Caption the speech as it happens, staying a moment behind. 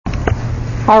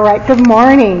All right, good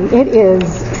morning. It is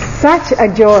such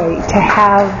a joy to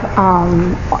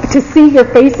have, to see your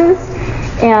faces,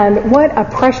 and what a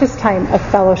precious time of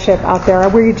fellowship out there.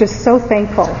 We're just so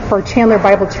thankful for Chandler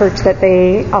Bible Church that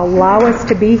they allow us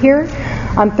to be here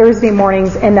on Thursday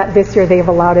mornings, and that this year they've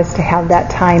allowed us to have that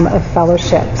time of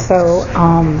fellowship. So,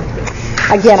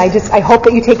 again, I hope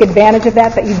that you take advantage of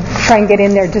that you try and get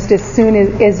in there just as soon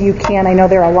as you can. I know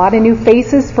there are a lot of new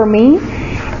faces for me,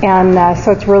 and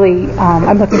so it's really,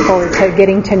 I'm looking forward to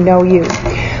getting to know you.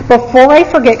 Before I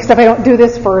forget, because if I don't do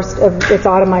this first, if it's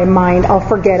out of my mind, I'll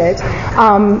forget it.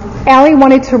 Allie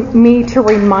wanted me to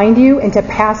remind you and to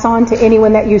pass on to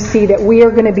anyone that you see that we are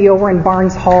going to be over in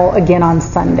Barnes Hall again on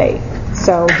Sunday.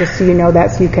 So just so you know that,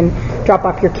 so you can drop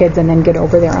off your kids and then get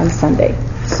over there on Sunday.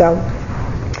 So,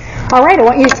 all right, I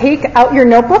want you to take out your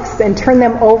notebooks and turn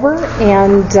them over,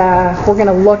 and we're going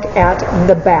to look at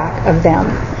the back of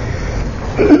them.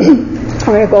 We're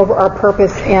going to go over our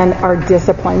purpose and our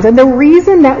disciplines. And the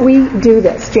reason that we do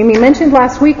this, Jamie mentioned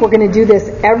last week, we're going to do this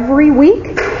every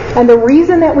week. And the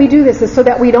reason that we do this is so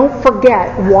that we don't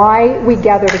forget why we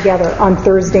gather together on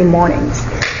Thursday mornings.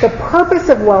 The purpose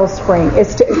of Wellspring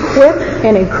is to equip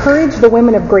and encourage the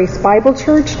women of Grace Bible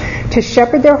Church to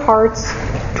shepherd their hearts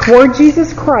toward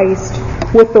Jesus Christ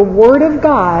with the Word of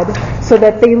God, so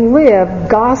that they live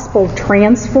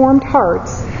gospel-transformed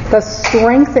hearts, thus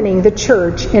strengthening the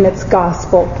church in its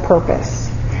gospel purpose.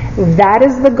 That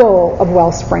is the goal of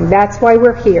Wellspring. That's why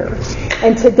we're here.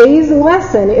 And today's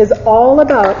lesson is all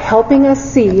about helping us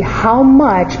see how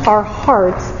much our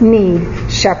hearts need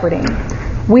shepherding.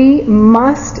 We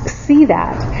must see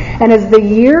that. And as the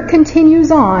year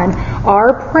continues on,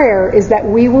 our prayer is that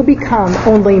we will become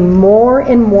only more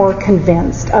and more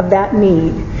convinced of that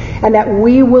need, and that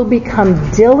we will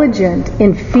become diligent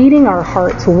in feeding our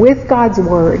hearts with God's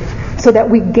Word, so that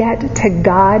we get to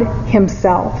God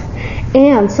Himself,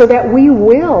 and so that we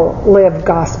will live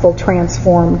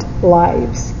gospel-transformed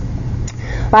lives.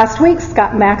 Last week,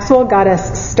 Scott Maxwell got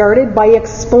us started by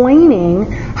explaining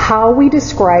how we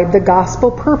describe the gospel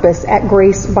purpose at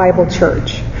Grace Bible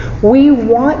Church. We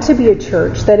want to be a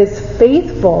church that is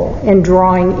faithful in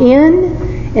drawing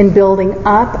in building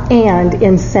up, and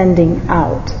in sending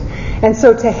out. And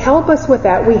so to help us with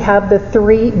that, we have the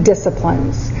 3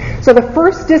 disciplines. So the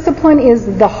first discipline is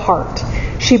the heart.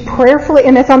 She prayerfully,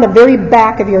 and it's on the very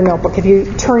back of your notebook. If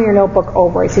you turn your notebook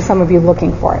over, I see some of you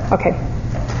looking for it. Okay.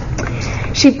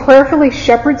 She prayerfully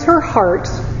shepherds her heart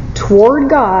toward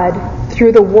God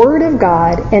through the Word of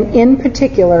God, and in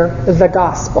particular, the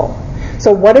gospel.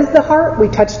 So what is the heart? We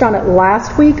touched on it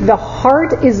last week. The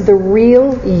heart is the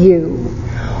real you.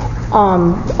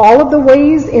 All of the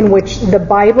ways in which the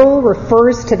Bible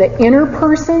refers to the inner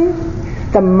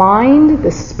person, the mind,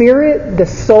 the spirit, the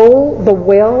soul, the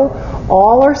will,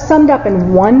 all are summed up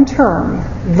in one term: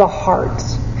 the heart.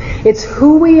 It's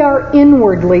who we are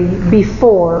inwardly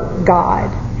before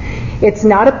God. It's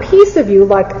not a piece of you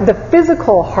like the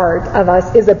physical heart of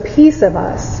us is a piece of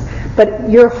us, but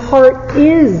your heart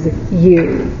is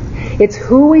you. It's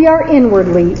who we are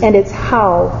inwardly, and it's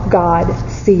how God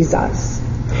sees us.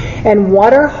 And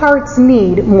what our hearts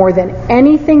need more than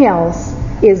anything else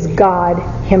is God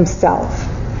Himself.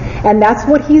 And that's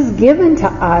what He's given to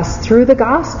us through the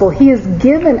gospel. He has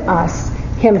given us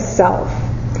Himself.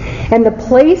 And the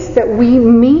place that we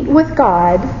meet with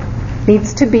God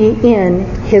needs to be in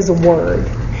His Word.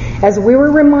 As we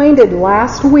were reminded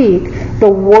last week, the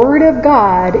Word of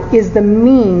God is the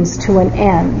means to an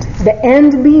end. The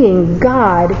end being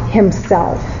God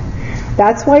Himself.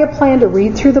 That's why a plan to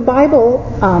read through the Bible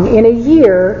in a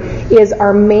year is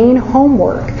our main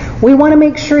homework. We want to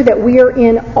make sure that we are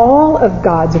in all of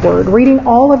God's Word, reading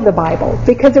all of the Bible,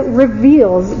 because it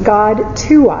reveals God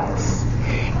to us.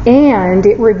 And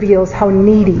it reveals how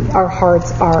needy our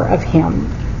hearts are of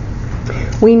Him.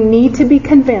 We need to be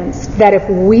convinced that if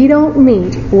we don't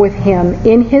meet with Him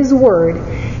in His Word,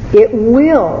 it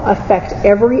will affect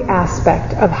every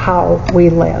aspect of how we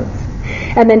live.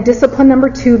 And then discipline number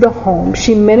 2, the home.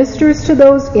 She ministers to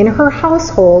those in her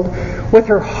household with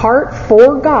her heart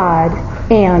for God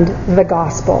and the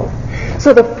gospel.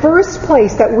 So the first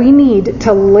place that we need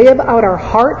to live out our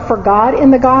heart for God in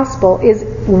the gospel is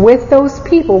with those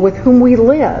people with whom we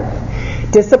live.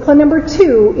 Discipline number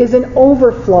 2 is an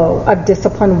overflow of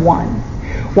discipline 1.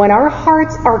 When our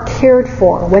hearts are cared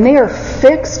for, when they are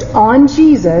fixed on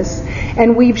Jesus,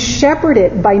 and we've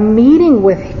shepherded by meeting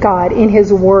with God in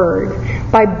His Word,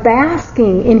 by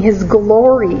basking in His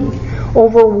glory,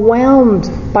 overwhelmed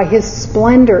by His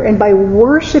splendor, and by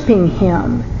worshiping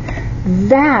Him,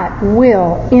 that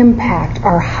will impact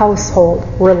our household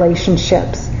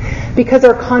relationships. because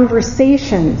our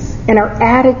conversations and our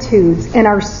attitudes and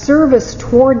our service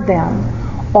toward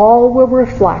them all will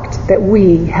reflect that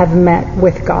we have met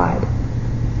with God.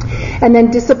 And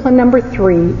then discipline number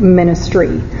 3,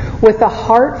 ministry. With a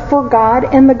heart for God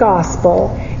and the gospel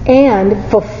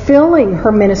and fulfilling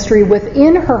her ministry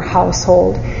within her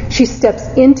household, she steps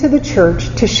into the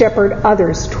church to shepherd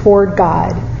others toward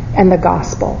God and the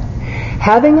gospel.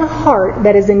 Having a heart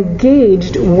that is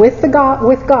engaged with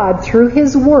God through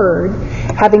His Word,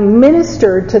 having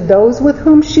ministered to those with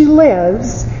whom she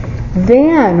lives,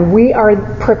 then we are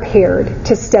prepared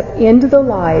to step into the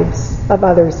lives of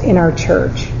others in our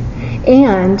church.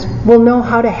 And we'll know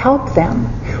how to help them.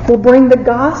 We'll bring the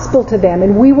gospel to them,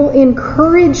 and we will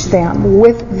encourage them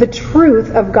with the truth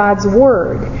of God's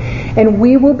Word. And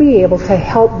we will be able to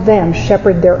help them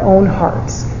shepherd their own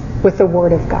hearts with the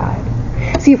Word of God.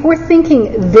 See, if we're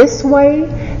thinking this way,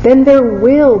 then there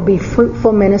will be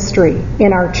fruitful ministry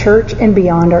in our church and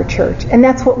beyond our church. And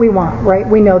that's what we want, right?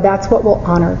 We know that's what will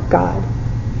honor God.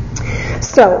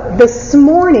 So, this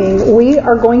morning we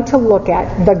are going to look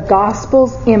at the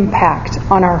gospel's impact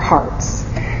on our hearts.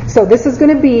 So this is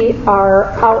going to be our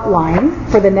outline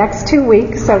for the next 2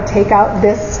 weeks. So take out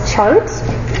this chart,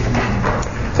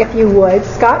 if you would.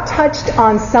 Scott touched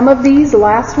on some of these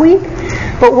last week,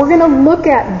 but we're going to look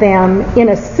at them in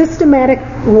a systematic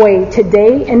way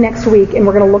today and next week, and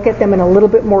we're going to look at them in a little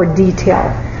bit more detail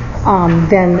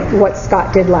than what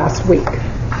Scott did last week.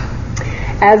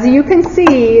 As you can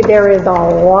see, there is a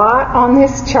lot on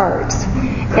this chart,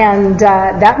 and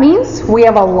that means we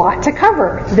have a lot to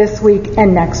cover this week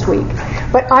and next week.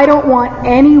 But I don't want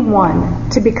anyone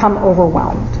to become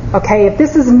overwhelmed, okay? If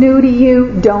this is new to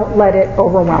you, don't let it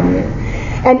overwhelm you.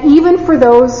 And even for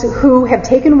those who have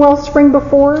taken Wellspring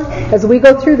before, as we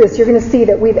go through this, you're going to see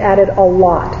that we've added a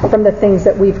lot from the things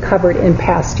that we've covered in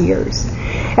past years.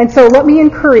 And so let me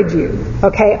encourage you,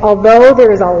 okay, although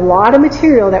there is a lot of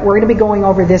material that we're going to be going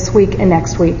over this week and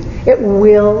next week, it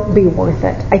will be worth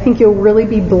it. I think you'll really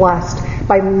be blessed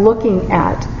by looking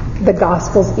at the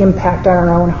gospel's impact on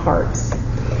our own hearts.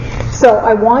 So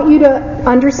I want you to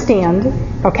understand,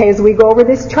 okay, as we go over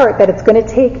this chart, that it's going to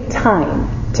take time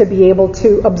to be able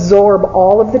to absorb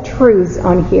all of the truths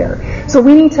on here. So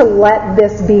we need to let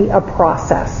this be a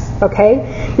process,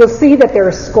 okay? You'll see that there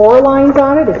are score lines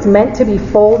on it. It's meant to be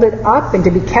folded up and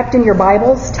to be kept in your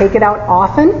Bibles. Take it out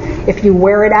often. If you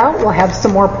wear it out, we'll have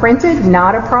some more printed.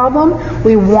 Not a problem.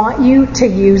 We want you to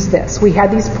use this. We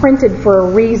had these printed for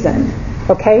a reason.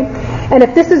 Okay? And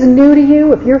if this is new to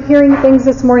you, if you're hearing things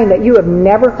this morning that you have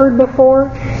never heard before,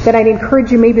 then I'd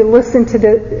encourage you maybe listen to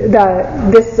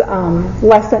this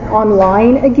lesson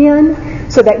online again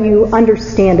so that you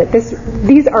understand it.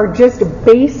 These are just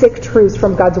basic truths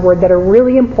from God's Word that are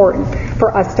really important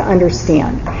for us to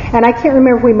understand. And I can't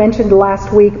remember if we mentioned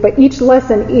last week, but each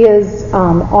lesson is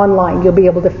online. You'll be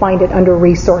able to find it under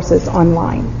resources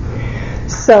online.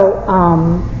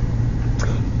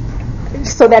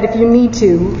 So that if you need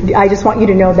to, I just want you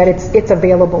to know that it's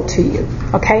available to you,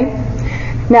 okay?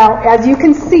 Now, as you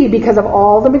can see, because of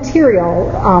all the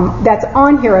material that's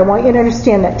on here, I want you to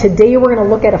understand that today we're going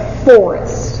to look at a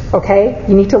forest, okay?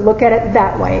 You need to look at it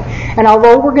that way. And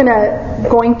although we're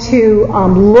going to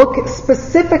look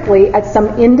specifically at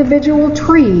some individual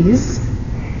trees,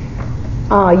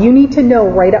 you need to know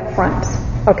right up front,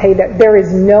 okay, that there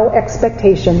is no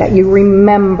expectation that you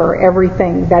remember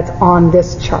everything that's on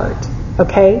this chart.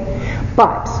 Okay?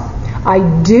 But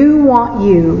I do want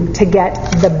you to get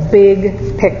the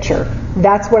big picture.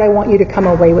 That's what I want you to come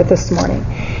away with this morning.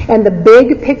 And the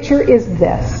big picture is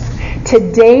this.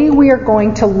 Today we are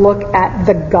going to look at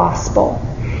the gospel.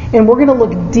 And we're going to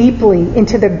look deeply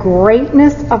into the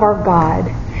greatness of our God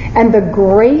and the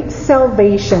great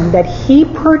salvation that He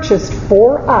purchased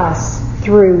for us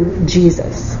through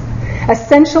Jesus.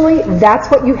 Essentially, that's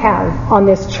what you have on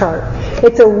this chart.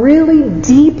 It's a really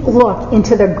deep look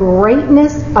into the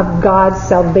greatness of God's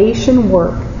salvation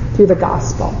work through the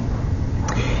gospel.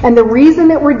 And the reason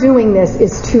that we're doing this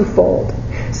is twofold.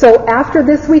 So after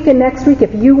this week and next week,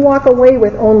 if you walk away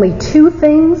with only 2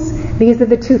 things, these are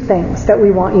the 2 things that we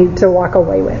want you to walk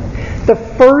away with. The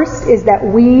first is that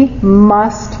we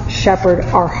must shepherd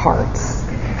our hearts.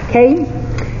 Okay?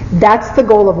 That's the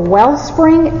goal of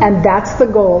Wellspring, and that's the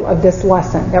goal of this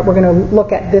lesson that we're going to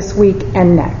look at this week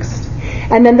and next.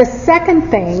 And then the second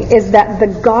thing is that the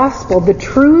gospel, the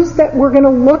truths that we're going to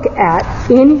look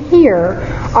at in here,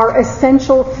 are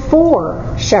essential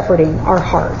for shepherding our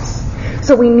hearts.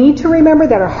 So we need to remember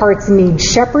that our hearts need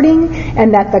shepherding,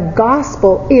 and that the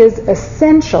gospel is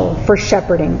essential for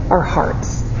shepherding our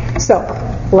hearts. So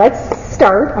let's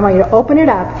start. I want you to open it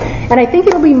up. And I think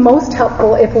it'll be most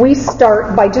helpful if we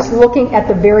start by just looking at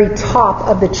the very top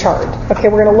of the chart. Okay,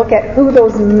 we're going to look at who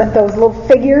those little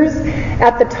figures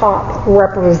at the top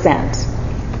represent.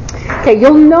 Okay,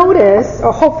 you'll notice,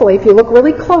 or hopefully if you look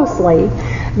really closely,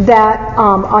 that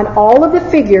on all of the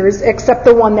figures, except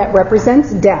the one that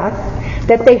represents death,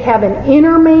 that they have an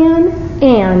inner man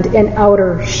and an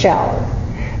outer shell.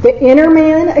 The inner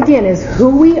man, again, is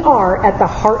who we are at the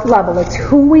heart level. It's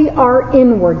who we are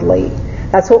inwardly.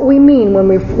 That's what we mean when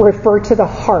we refer to the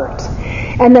heart.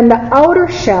 And then the outer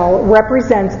shell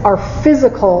represents our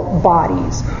physical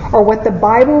bodies, or what the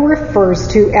Bible refers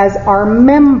to as our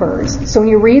members. So when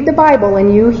you read the Bible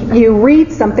and you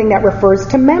read something that refers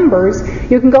to members,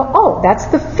 you can go, oh, that's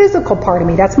the physical part of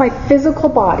me. That's my physical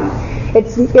body.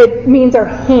 It means our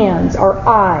hands, our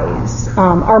eyes,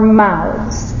 our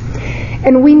mouths.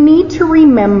 And we need to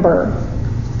remember,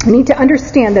 we need to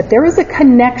understand that there is a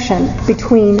connection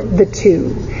between the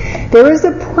two. There is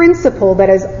a principle that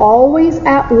is always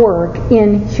at work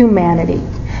in humanity.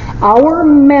 Our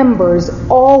members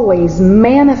always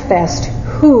manifest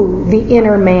who the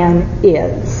inner man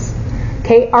is.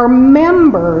 Okay, our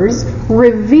members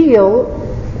reveal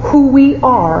who we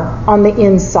are on the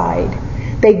inside.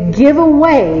 They give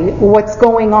away what's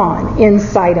going on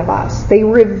inside of us. They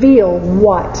reveal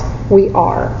what we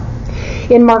are.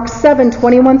 In Mark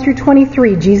 7:21 through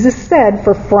 23, Jesus said,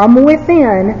 "For from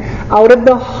within, out of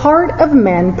the heart of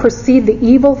men proceed the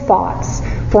evil thoughts,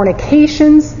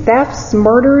 fornications, thefts,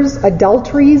 murders,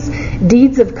 adulteries,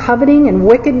 deeds of coveting and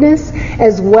wickedness,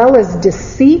 as well as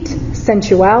deceit,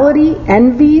 sensuality,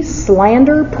 envy,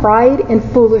 slander, pride, and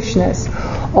foolishness.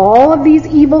 All of these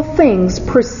evil things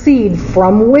proceed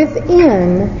from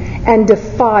within and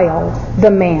defile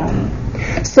the man."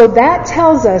 So that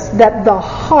tells us that the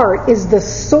heart is the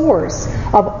source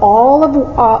of all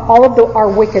of our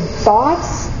wicked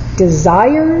thoughts,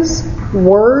 desires,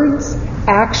 words,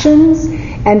 actions,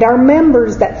 and our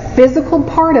members. That physical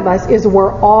part of us is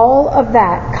where all of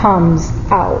that comes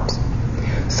out.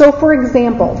 So, for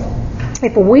example,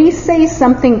 if we say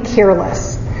something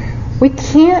careless, we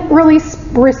can't really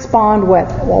respond with,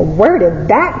 well, where did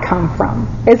that come from?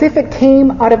 As if it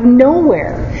came out of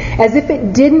nowhere. As if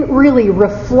it didn't really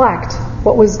reflect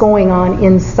what was going on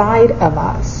inside of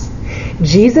us.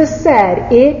 Jesus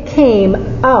said it came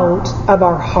out of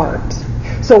our heart.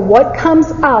 So what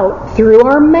comes out through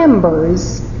our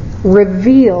members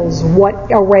reveals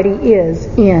what already is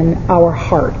in our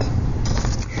heart.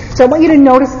 So I want you to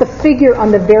notice the figure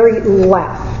on the very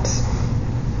left,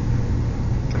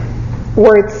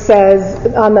 where it says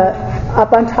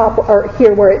up on top, or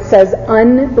here where it says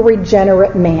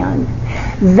unregenerate man.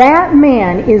 That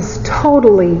man is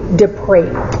totally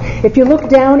depraved. If you look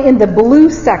down in the blue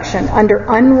section under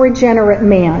unregenerate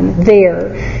man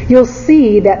there, you'll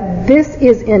see that this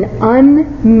is an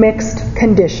unmixed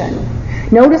condition.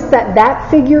 Notice that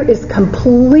figure is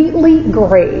completely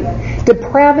gray.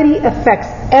 Depravity affects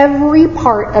every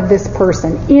part of this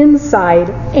person, inside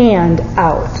and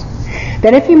out.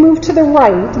 Then if you move to the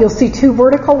right, you'll see two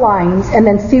vertical lines, and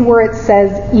then see where it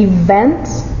says event.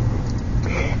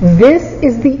 This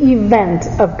is the event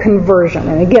of conversion.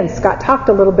 And again, Scott talked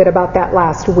a little bit about that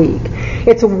last week.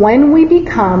 It's when we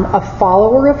become a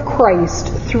follower of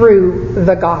Christ through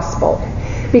the gospel.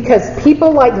 Because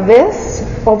people like this,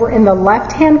 over in the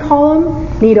left-hand column,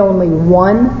 need only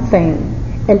one thing,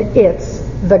 and it's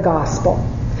the gospel.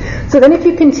 So then if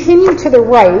you continue to the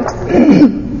right,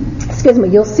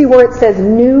 you'll see where it says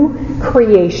new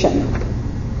creation.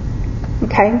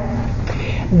 Okay?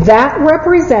 That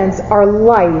represents our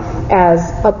life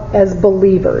as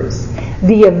believers.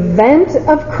 The event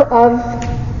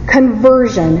of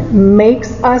conversion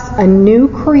makes us a new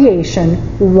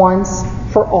creation once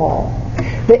for all.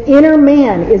 The inner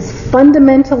man is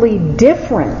fundamentally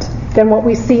different than what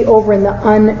we see over in the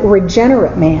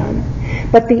unregenerate man.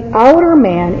 But the outer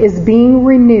man is being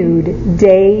renewed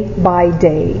day by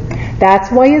day.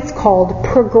 That's why it's called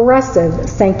progressive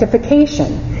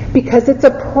sanctification, because it's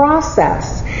a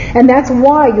process. And that's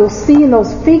why you'll see in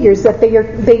those figures that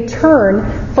they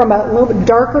turn from a little bit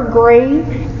darker gray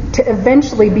to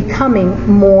eventually becoming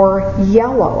more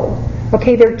yellow.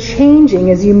 Okay, they're changing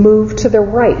as you move to the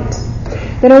right.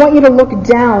 Then I want you to look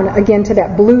down again to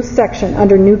that blue section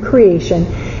under New Creation,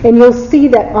 and you'll see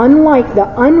that unlike the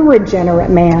unregenerate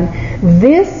man,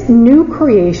 this new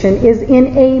creation is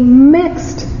in a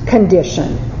mixed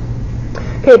condition.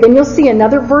 Okay, then you'll see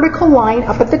another vertical line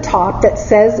up at the top that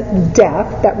says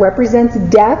death, that represents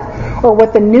death, or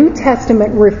what the New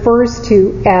Testament refers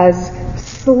to as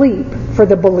sleep for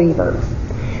the believer.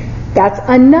 That's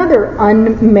another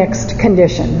unmixed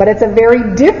condition, but it's a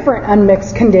very different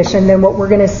unmixed condition than what we're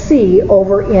going to see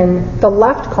over in the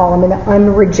left column in the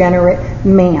unregenerate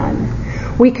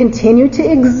man. We continue to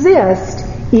exist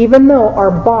even though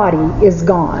our body is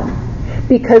gone.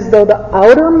 Because though the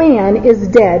outer man is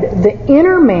dead, the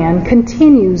inner man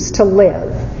continues to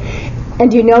live.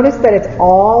 And you notice that it's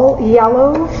all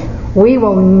yellow? We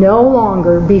will no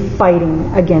longer be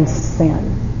fighting against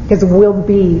sin because we'll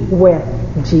be with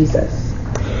Jesus.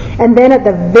 And then at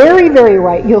the very, very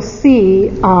right, you'll see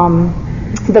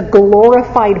the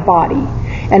glorified body.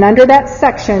 And under that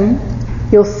section,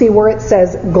 you'll see where it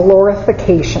says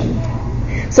glorification.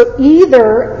 So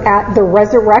either at the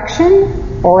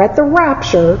resurrection or at the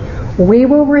rapture, we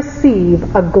will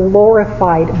receive a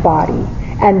glorified body.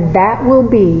 And that will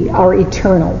be our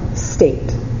eternal state.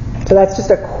 So that's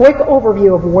just a quick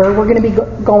overview of where we're going to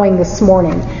be going this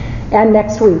morning and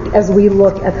next week as we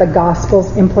look at the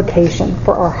gospel's implication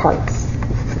for our hearts.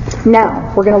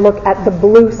 Now, we're going to look at the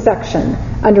blue section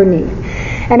underneath.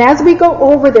 And as we go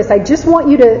over this, I just want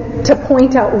you to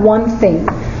point out one thing.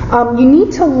 You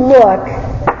need to look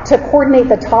to coordinate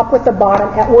the top with the bottom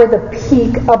at where the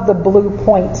peak of the blue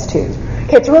points to.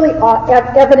 Okay, it's really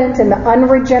evident in the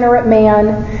unregenerate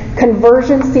man.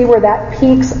 Conversion, see where that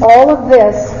peaks. All of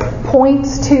this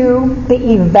points to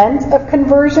the event of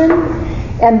conversion.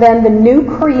 And then the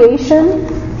new creation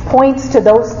points to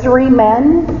those three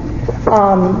men.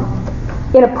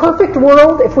 In a perfect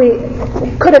world, if we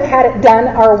could have had it done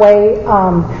our way,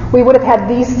 we would have had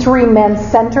these three men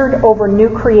centered over new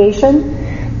creation.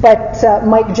 But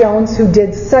Mike Jones, who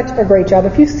did such a great job,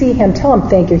 if you see him, tell him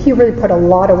thank you. He really put a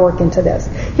lot of work into this.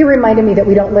 He reminded me that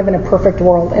we don't live in a perfect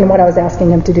world, and what I was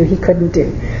asking him to do, he couldn't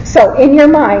do. So in your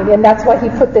mind, and that's why he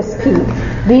put this peak,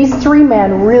 these three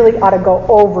men really ought to go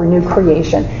over new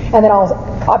creation. And then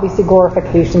obviously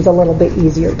glorification's a little bit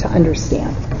easier to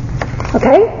understand.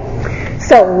 Okay?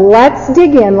 So let's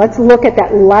dig in. Let's look at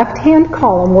that left-hand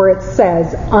column where it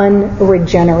says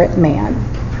unregenerate man.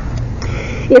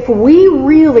 If we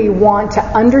really want to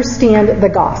understand the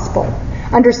gospel,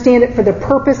 understand it for the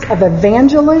purpose of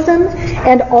evangelism,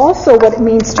 and also what it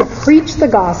means to preach the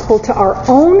gospel to our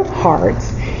own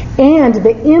hearts, and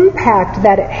the impact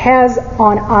that it has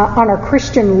on our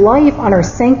Christian life, on our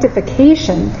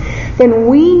sanctification, then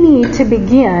we need to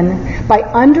begin by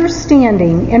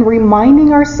understanding and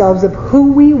reminding ourselves of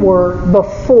who we were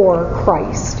before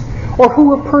Christ, or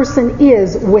who a person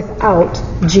is without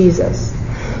Jesus.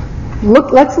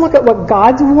 Let's look at what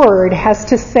God's Word has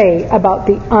to say about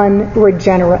the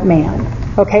unregenerate man.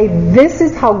 Okay, this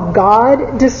is how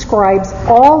God describes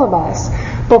all of us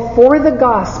before the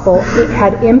gospel. It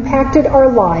had impacted our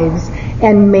lives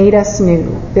and made us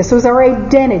new. This was our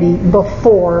identity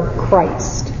before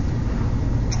Christ.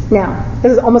 Now,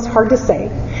 this is almost hard to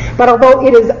say, but although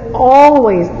it is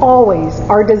always, always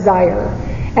our desire,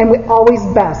 and we always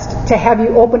best to have you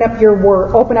open up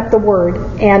the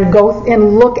Word, and go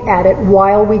and look at it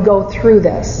while we go through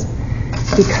this,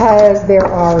 because there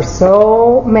are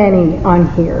so many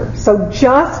on here. So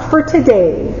just for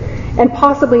today, and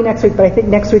possibly next week, but I think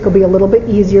next week will be a little bit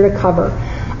easier to cover,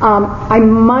 I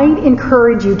might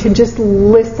encourage you to just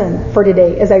listen for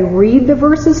today as I read the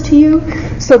verses to you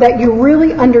so that you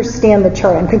really understand the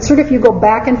chart. I'm concerned if you go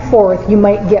back and forth, you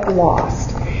might get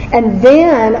lost. And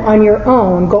then on your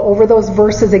own, go over those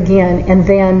verses again, and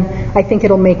then I think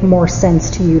it'll make more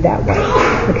sense to you that way.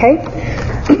 Okay?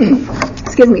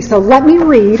 Excuse me. So let me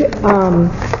read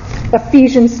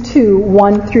Ephesians 2,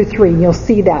 1 through 3. You'll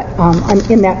see that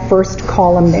in that first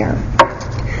column there.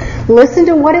 Listen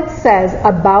to what it says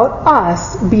about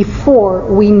us before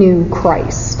we knew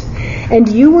Christ. And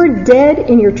you were dead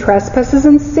in your trespasses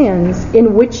and sins,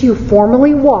 in which you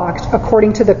formerly walked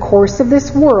according to the course of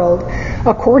this world,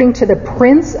 according to the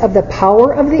prince of the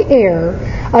power of the air,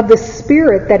 of the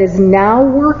spirit that is now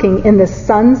working in the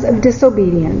sons of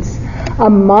disobedience.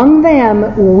 Among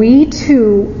them we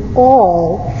too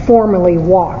all formerly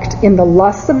walked in the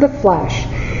lusts of the flesh,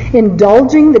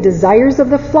 indulging the desires of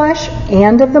the flesh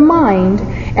and of the mind,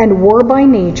 and were by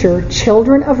nature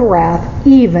children of wrath,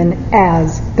 even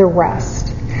as the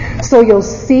rest. So you'll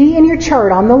see in your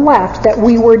chart on the left that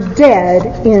we were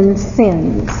dead in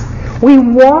sins. We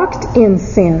walked in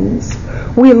sins.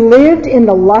 We lived in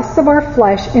the lusts of our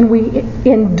flesh, and we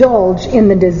indulged in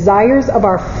the desires of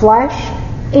our flesh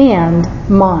and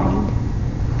mind.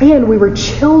 And we were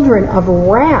children of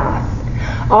wrath.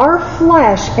 Our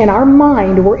flesh and our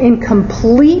mind were in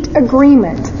complete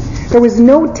agreement. There was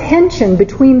no tension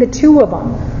between the two of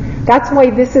them. That's why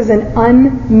this is an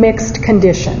unmixed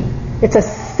condition. It's a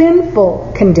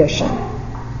sinful condition.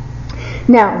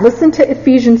 Now, listen to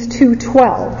Ephesians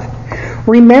 2:12.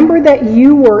 Remember that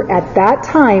you were at that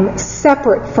time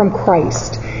separate from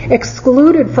Christ,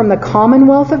 excluded from the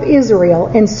commonwealth of Israel,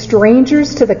 and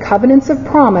strangers to the covenants of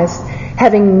promise,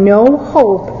 having no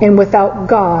hope and without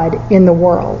God in the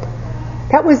world.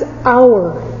 That was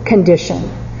our condition.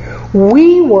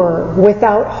 We were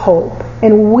without hope,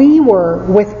 and we were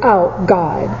without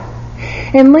God.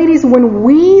 And ladies, when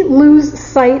we lose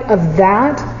sight of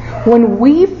that, when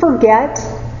we forget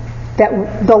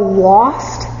that the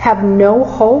lost have no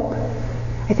hope,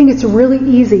 I think it's really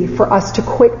easy for us to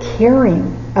quit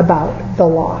caring about the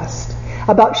lost,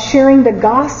 about sharing the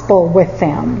gospel with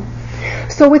them.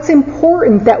 So it's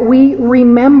important that we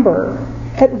remember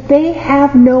that they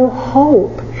have no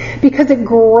hope, because it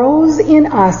grows in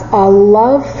us a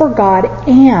love for God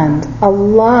and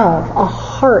a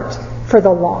heart for the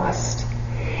lost.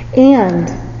 And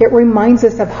it reminds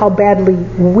us of how badly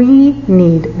we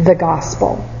need the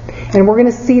gospel. And we're going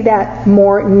to see that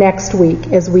more next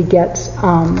week as we get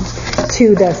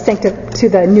to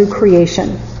the new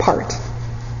creation part.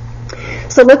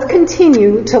 So let's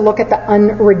continue to look at the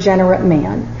unregenerate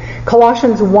man.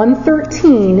 Colossians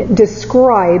 1:13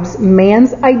 describes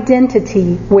man's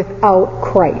identity without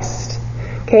Christ.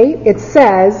 Okay? It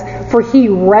says, "For he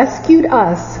rescued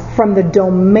us from the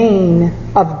domain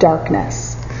of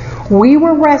darkness." We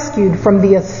were rescued from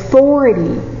the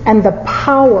authority and the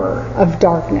power of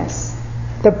darkness.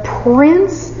 The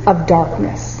prince of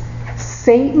darkness,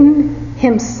 Satan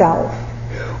himself.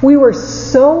 We were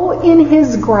so in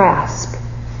his grasp,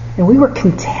 and we were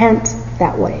content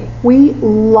that way. We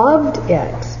loved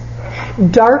it.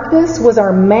 Darkness was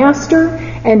our master,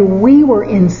 and we were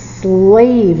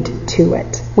enslaved to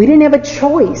it. We didn't have a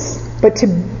choice but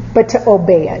to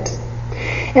obey it.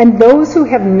 And those who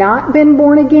have not been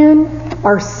born again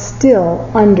are still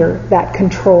under that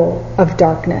control of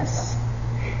darkness.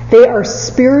 They are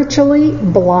spiritually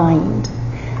blind.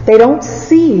 They don't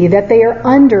see that they are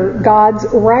under God's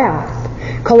wrath.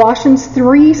 Colossians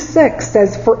 3:6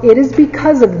 says, "For it is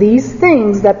because of these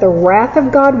things that the wrath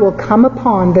of God will come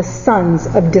upon the sons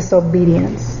of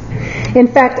disobedience." In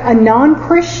fact, a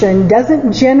non-Christian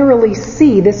doesn't generally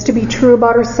see this to be true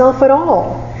about herself at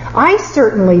all. I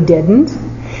certainly didn't.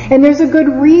 And there's a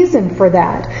good reason for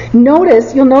that.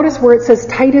 You'll notice where it says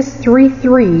Titus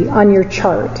 3:3 on your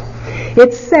chart.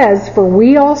 It says, "For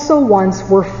we also once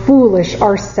were foolish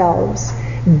ourselves,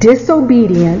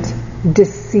 disobedient,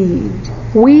 deceived."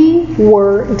 We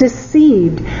were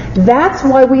deceived. That's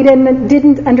why we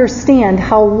didn't understand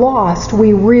how lost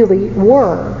we really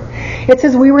were. It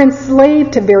says we were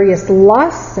enslaved to various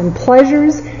lusts and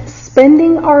pleasures,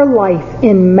 spending our life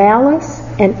in malice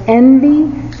and envy,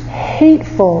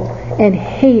 hateful and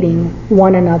hating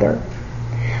one another.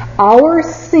 Our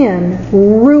sin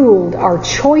ruled our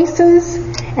choices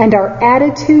and our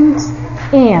attitudes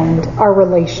and our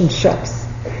relationships.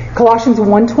 Colossians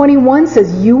 1:21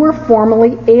 says, "You were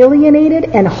formerly alienated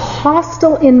and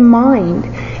hostile in mind,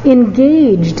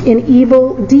 engaged in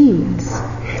evil deeds."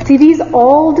 See, these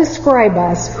all describe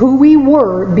us, who we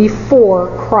were before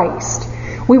Christ.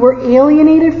 We were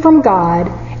alienated from God,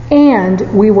 and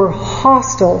we were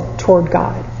hostile toward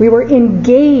God. We were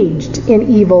engaged in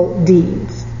evil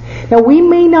deeds. Now, we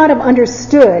may not have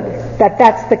understood that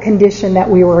that's the condition that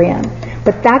we were in,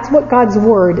 but that's what God's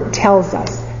Word tells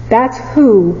us. That's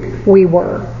who we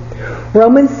were.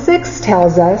 Romans 6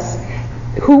 tells us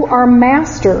who our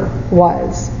master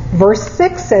was. Verse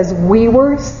 6 says we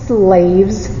were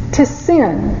slaves to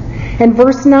sin. And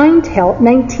verse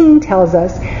 19 tells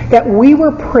us that we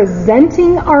were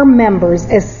presenting our members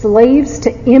as slaves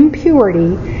to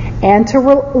impurity and to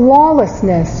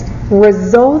lawlessness,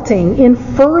 resulting in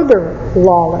further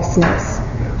lawlessness.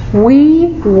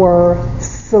 We were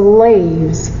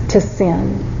slaves to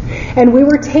sin. And we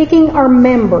were taking our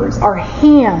members, our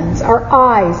hands, our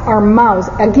eyes, our mouths,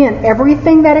 again,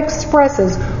 everything that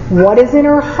expresses what is in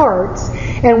our hearts,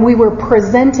 and we were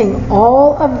presenting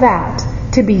all of that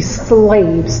to be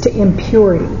slaves to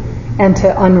impurity and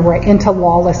to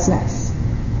lawlessness.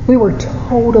 We were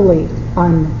totally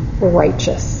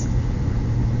unrighteous.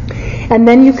 And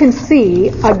then you can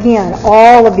see, again,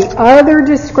 all of the other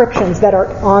descriptions that are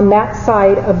on that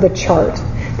side of the chart.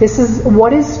 This is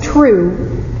what is true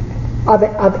of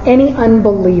any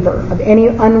unbeliever, of any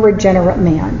unregenerate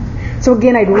man. So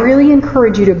again, I'd really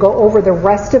encourage you to go over the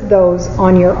rest of those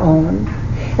on your own.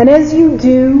 And as you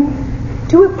do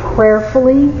it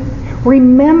prayerfully.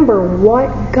 Remember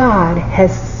what God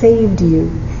has saved you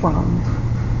from.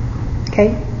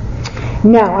 Okay?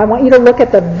 Now, I want you to look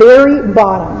at the very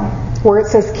bottom where it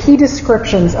says key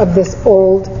descriptions of this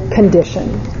old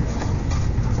condition.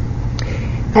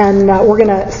 And we're going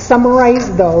to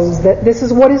summarize those, that this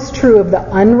is what is true of the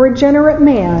unregenerate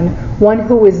man, one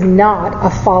who is not a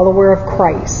follower of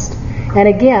Christ. And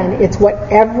again, it's what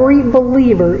every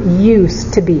believer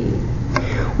used to be.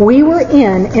 We were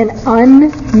in an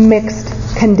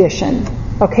unmixed condition.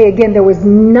 Okay, again, there was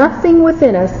nothing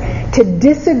within us to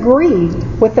disagree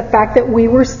with the fact that we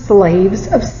were slaves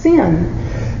of sin.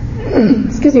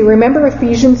 Excuse me, remember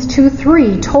Ephesians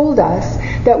 2:3 told us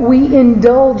that we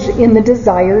indulge in the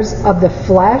desires of the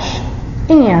flesh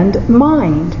and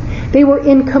mind. They were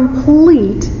in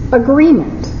complete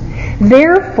agreement.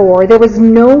 Therefore, there was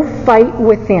no fight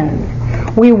within.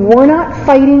 We were not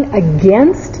fighting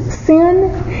against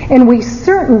sin, and we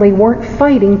certainly weren't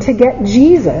fighting to get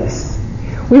Jesus.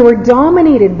 We were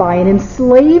dominated by and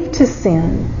enslaved to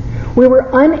sin. We were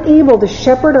unable to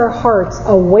shepherd our hearts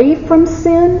away from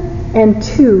sin and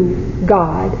to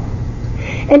God.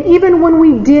 And even when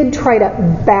we did try to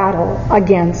battle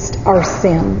against our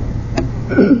sin,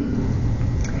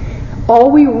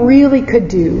 all we really could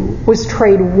do was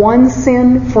trade one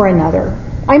sin for another.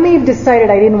 I may have decided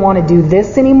I didn't want to do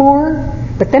this anymore,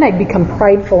 but then I'd become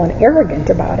prideful and arrogant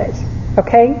about it.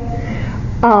 Okay?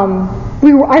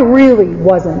 I really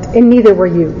wasn't, and neither were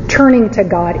you, turning to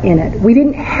God in it. We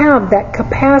didn't have that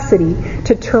capacity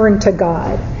to turn to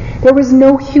God. There was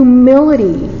no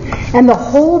humility. And the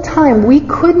whole time we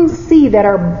couldn't see that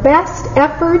our best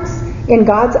efforts in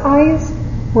God's eyes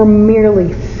were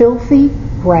merely filthy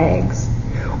rags.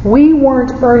 We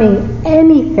weren't earning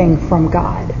anything from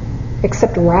God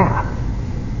except wrath.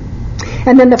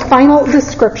 And then the final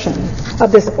description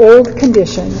of this old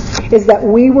condition is that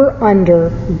we were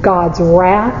under God's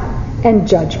wrath and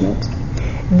judgment.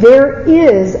 There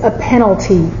is a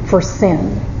penalty for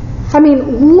sin. I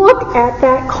mean, look at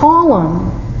that column.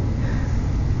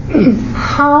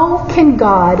 How can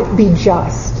God be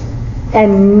just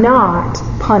and not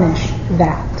punish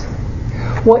that?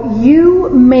 What you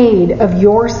made of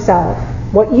yourself,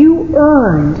 what you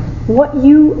earned, what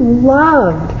you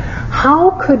loved,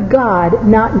 how could God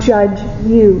not judge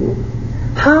you?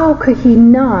 How could He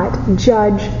not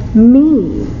judge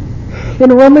me?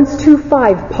 In Romans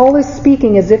 2:5, Paul is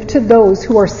speaking as if to those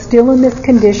who are still in this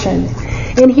condition.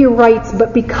 And he writes,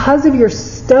 "But because of your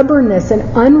stubbornness and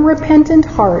unrepentant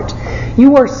heart,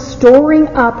 you are storing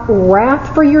up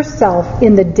wrath for yourself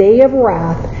in the day of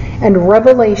wrath and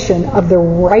revelation of the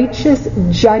righteous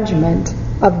judgment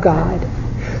of God."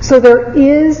 So there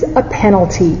is a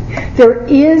penalty. There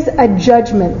is a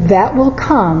judgment that will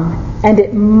come, and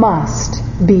it must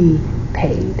be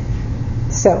paid.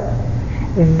 So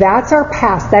that's our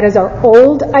past. That is our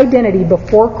old identity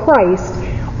before Christ.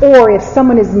 Or if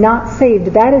someone is not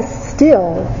saved, that is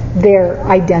still their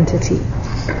identity.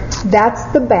 That's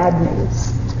the bad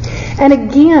news. And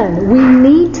again, we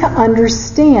need to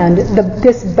understand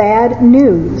this bad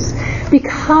news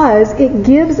because it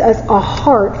gives us a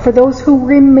heart for those who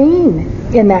remain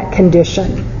in that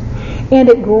condition. And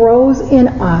it grows in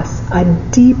us a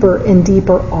deeper and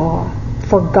deeper awe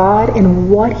for God and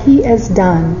what He has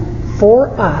done for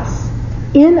us,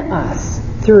 in us,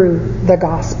 through the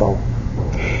gospel.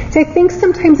 So I think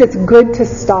sometimes it's good to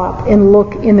stop and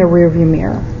look in the rearview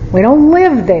mirror. We don't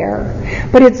live there,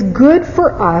 but it's good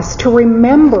for us to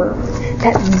remember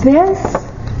that this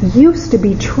used to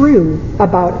be true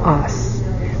about us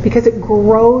because it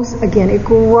grows, again, it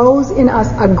grows in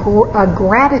us a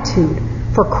gratitude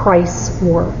for Christ's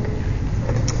work.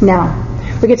 Now,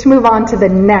 we get to move on to the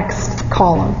next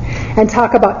column and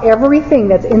talk about everything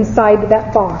that's inside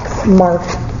that box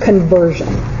marked conversion.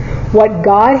 What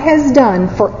God has done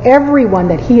for everyone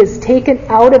that He has taken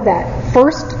out of that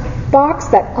first box,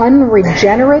 that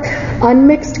unregenerate,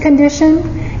 unmixed condition,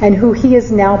 and who He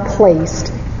has now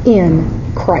placed in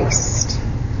Christ.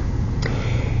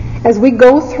 As we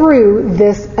go through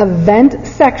this event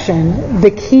section,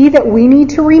 the key that we need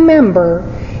to remember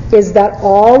is that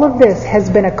all of this has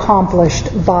been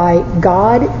accomplished by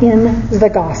God in the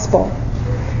gospel.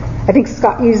 I think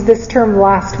Scott used this term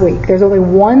last week. There's only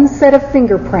one set of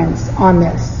fingerprints on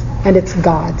this, and it's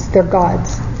God's. They're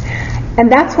God's.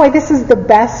 And that's why this is the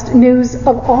best news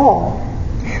of all.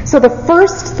 So the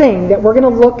first thing that we're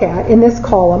going to look at in this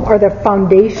column are the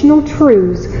foundational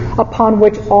truths upon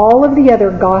which all of the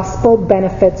other gospel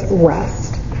benefits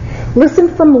rest. Listen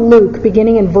from Luke,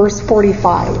 beginning in verse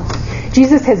 45.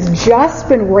 Jesus has just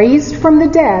been raised from the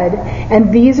dead,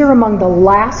 and these are among the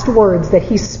last words that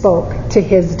He spoke to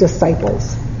His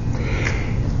disciples.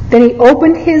 Then he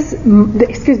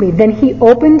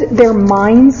opened their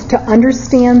minds to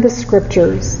understand the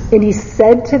Scriptures, and He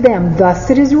said to them, "Thus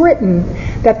it is written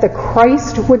that the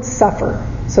Christ would suffer."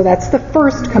 So that's the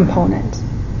first component.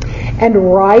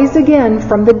 and rise again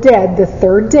from the dead the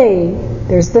third day.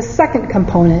 There's the second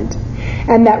component.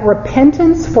 And that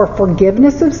repentance for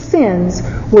forgiveness of sins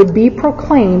would be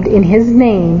proclaimed in his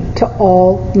name to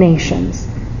all nations.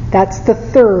 That's the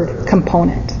third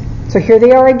component. So here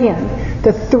they are again.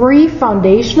 The three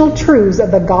foundational truths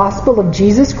of the gospel of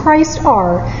Jesus Christ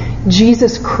are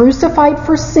Jesus crucified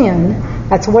for sin.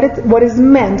 That's what is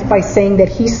meant by saying that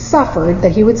he suffered,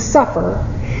 that he would suffer.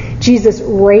 Jesus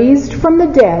raised from the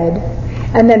dead,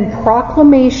 and then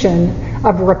proclamation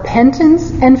of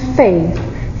repentance and faith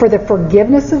for the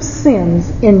forgiveness of sins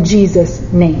in Jesus'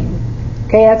 name.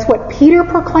 Okay, that's what Peter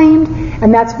proclaimed,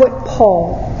 and that's what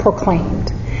Paul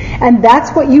proclaimed. And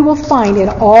that's what you will find in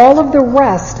all of the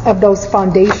rest of those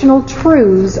foundational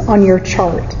truths on your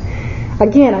chart.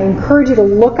 Again, I encourage you to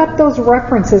look up those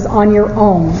references on your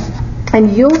own,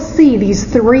 and you'll see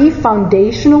these three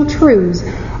foundational truths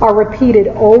are repeated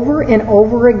over and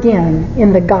over again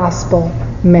in the gospel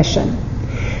mission.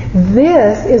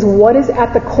 This is what is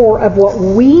at the core of what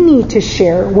we need to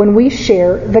share when we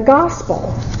share the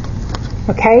gospel.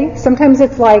 Okay? Sometimes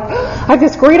it's like, I have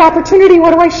this great opportunity,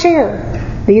 what do I share?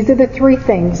 These are the three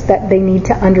things that they need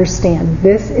to understand.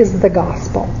 This is the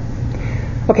gospel.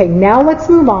 Okay, now let's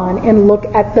move on and look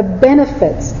at the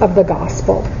benefits of the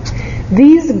gospel.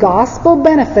 These gospel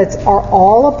benefits are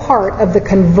all a part of the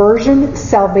conversion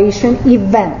salvation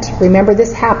event. Remember,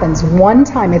 this happens one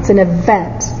time. It's an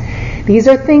event. These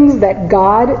are things that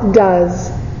God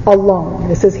does alone.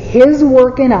 This is his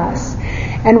work in us.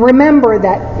 And remember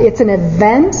that it's an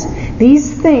event.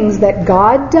 These things that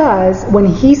God does when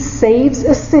he saves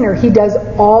a sinner, he does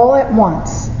all at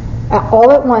once.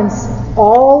 All at once,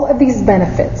 all of these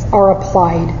benefits are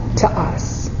applied to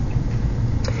us.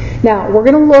 Now, we're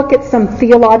going to look at some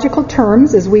theological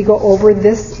terms as we go over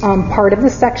this part of the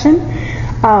section.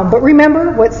 But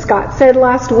remember what Scott said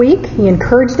last week. He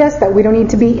encouraged us that we don't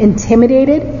need to be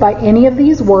intimidated by any of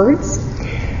these words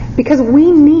because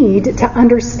we need to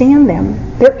understand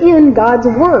them. They're in God's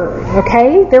Word,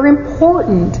 okay? They're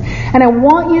important. And I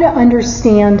want you to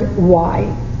understand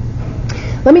why.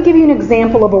 Let me give you an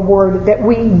example of a word that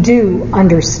we do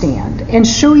understand and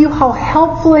show you how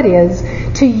helpful it is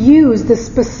to use the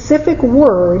specific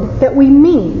word that we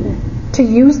mean, to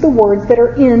use the words that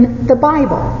are in the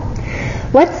Bible.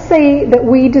 Let's say that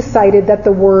we decided that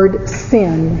the word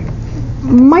sin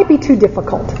might be too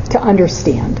difficult to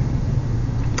understand.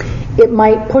 It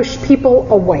might push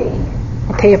people away,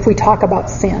 okay, if we talk about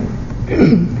sin.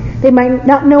 They might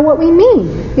not know what we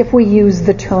mean if we use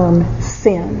the term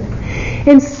sin.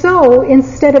 And so,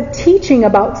 instead of teaching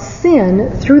about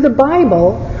sin through the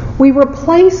Bible, we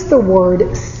replace the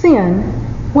word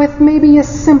sin with maybe a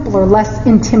simpler, less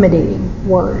intimidating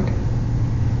word.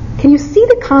 Can you see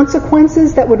the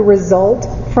consequences that would result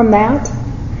from that?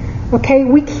 Okay,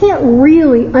 we can't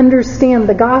really understand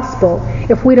the gospel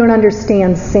if we don't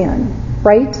understand sin,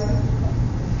 right?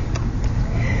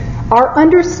 Our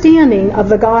understanding of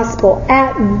the gospel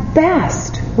at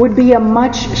best would be a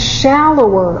much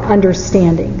shallower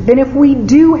understanding than if we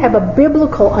do have a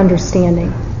biblical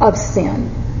understanding of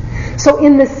sin. So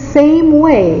in the same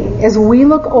way as we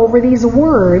look over these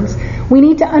words, we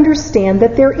need to understand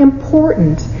that they're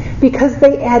important because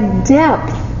they add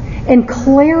depth and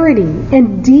clarity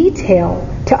and detail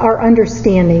to our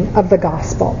understanding of the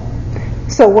gospel.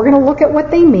 So we're going to look at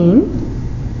what they mean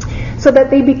so that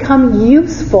they become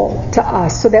useful to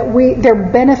us, so that they're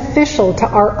beneficial to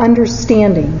our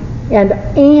understanding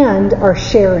and our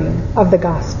sharing of the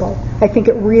gospel. I think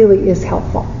it really is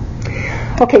helpful.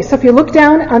 Okay, so if you look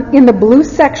down in the blue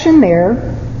section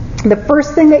there, the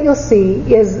first thing that you'll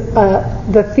see is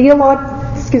the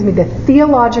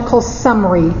theological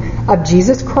summary of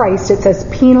Jesus Christ. It says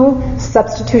penal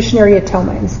substitutionary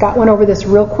atonement. And Scott went over this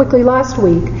real quickly last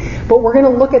week, but we're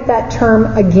going to look at that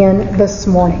term again this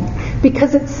morning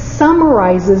because it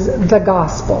summarizes the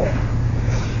gospel.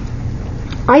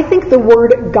 I think the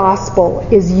word gospel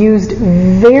is used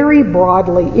very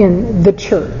broadly in the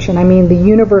church, and I mean the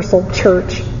universal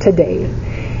church today.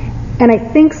 And I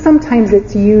think sometimes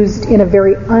it's used in a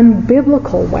very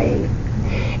unbiblical way.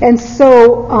 And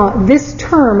so this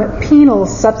term, penal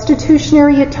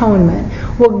substitutionary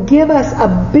atonement, will give us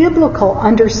a biblical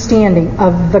understanding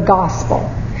of the gospel.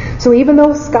 So even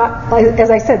though Scott,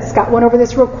 as I said, Scott went over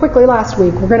this real quickly last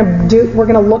week, we're going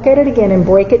to look at it again and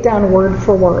break it down word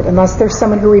for word, unless there's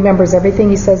someone who remembers everything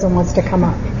he says and wants to come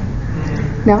up.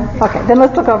 No? Okay, then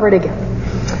let's look over it again.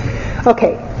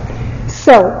 Okay,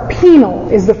 so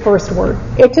penal is the first word.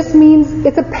 It just means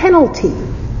it's a penalty.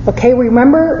 Okay,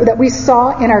 remember that we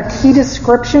saw in our key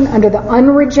description under the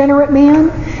unregenerate man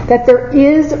that there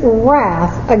is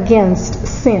wrath against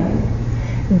sin.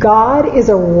 God is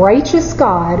a righteous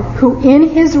God who in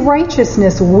his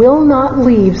righteousness will not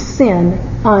leave sin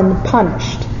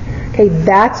unpunished. Okay,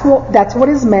 that's what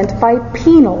is meant by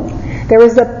penal. There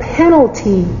is a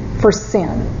penalty for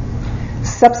sin.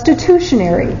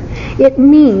 Substitutionary. It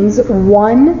means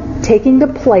one taking the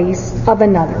place of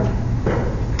another.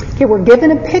 Okay, we're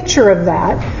given a picture of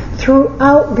that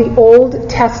throughout the Old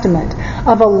Testament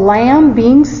of a lamb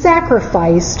being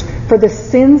sacrificed for the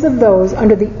sins of those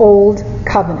under the Old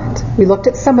Covenant. We looked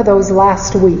at some of those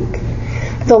last week.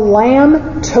 The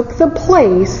lamb took the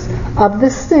place of the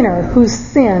sinner whose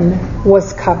sin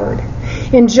was covered.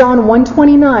 In John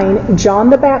 1:29, John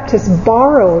the Baptist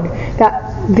borrowed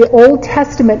the Old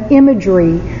Testament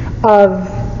imagery of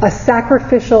a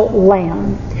sacrificial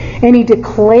lamb. And he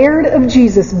declared of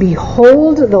Jesus,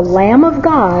 "Behold the Lamb of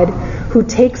God who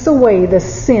takes away the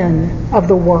sin of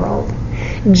the world."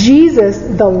 Jesus,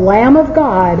 the Lamb of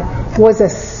God, was a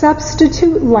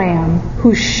substitute lamb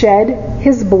who shed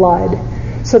his blood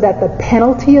so that the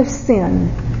penalty of sin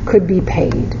could be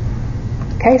paid.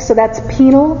 Okay, so that's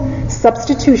penal,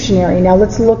 substitutionary. Now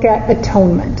let's look at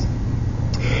atonement.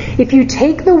 If you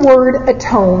take the word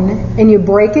atone and you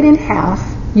break it in half,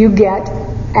 you get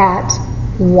at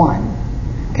one.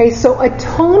 Okay, so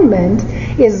atonement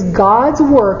is God's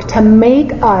work to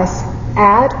make us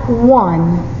at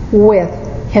one with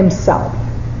himself.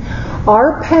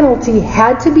 Our penalty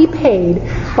had to be paid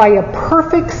by a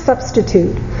perfect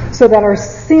substitute so that our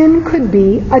sin could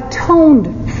be atoned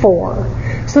for,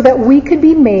 so that we could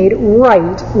be made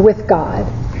right with God,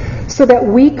 so that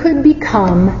we could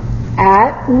become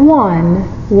at one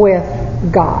with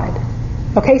God.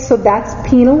 Okay, so that's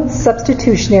penal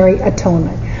substitutionary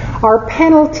atonement. Our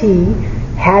penalty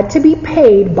had to be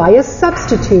paid by a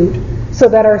substitute so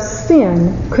that our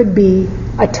sin could be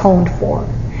atoned for.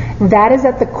 That is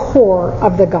at the core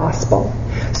of the gospel.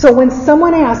 So when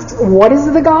someone asks, what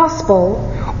is the gospel,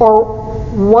 or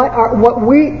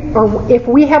if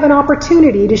we have an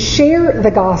opportunity to share the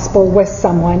gospel with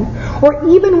someone, or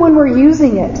even when we're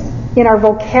using it in our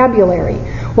vocabulary,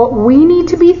 what we need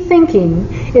to be thinking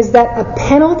is that a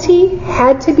penalty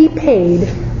had to be paid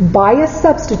by a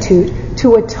substitute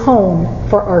to atone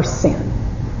for our sin.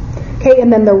 Okay,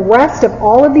 and then the rest of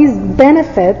all of these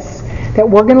benefits that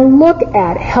we're going to look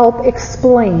at help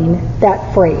explain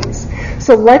that phrase.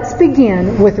 So let's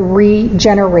begin with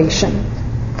regeneration.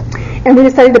 And we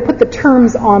decided to put the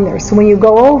terms on there. So when you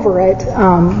go over it,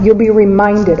 you'll be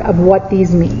reminded of what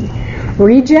these mean.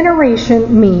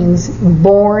 Regeneration means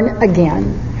born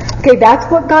again. Okay, that's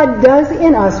what God does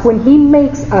in us when he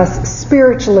makes us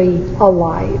spiritually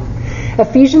alive.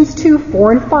 Ephesians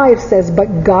 2:4-5 says,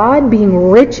 "But God,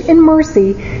 being rich in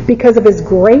mercy, because of his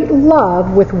great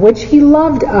love with which he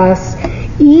loved us,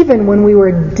 even when we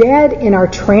were dead in our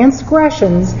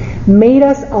transgressions, made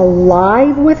us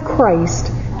alive with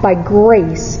Christ. By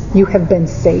grace you have been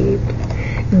saved."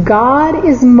 God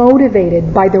is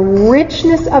motivated by the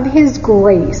richness of his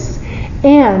grace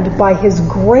and by his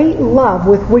great love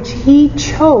with which he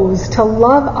chose to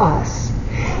love us.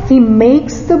 He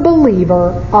makes the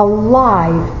believer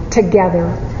alive together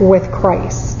with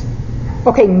Christ.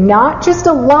 Okay, not just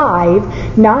alive,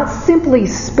 not simply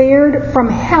spared from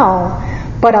hell,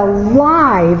 but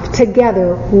alive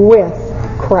together with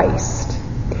Christ.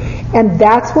 And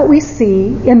that's what we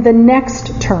see in the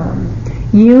next term,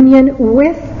 union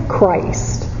with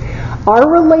Christ. Our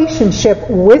relationship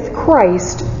with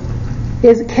Christ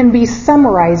can be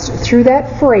summarized through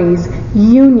that phrase,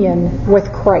 union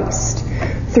with Christ.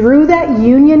 Through that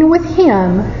union with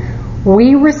him,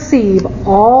 we receive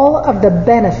all of the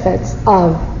benefits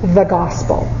of the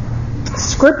gospel.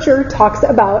 Scripture talks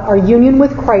about our union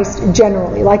with Christ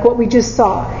generally, like what we just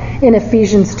saw in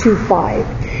Ephesians 2:5.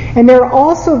 And there are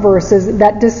also verses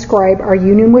that describe our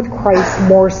union with Christ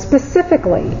more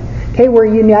specifically. Okay, we're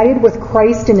united with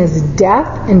Christ in his death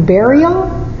and burial.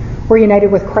 We're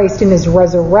united with Christ in his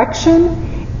resurrection.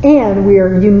 And we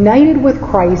are united with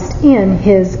Christ in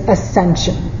his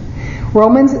ascension.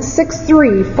 Romans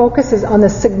 6:3 focuses on the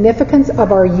significance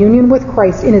of our union with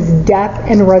Christ in his death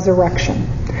and resurrection.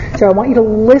 So I want you to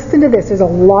listen to this. There's a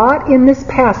lot in this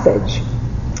passage,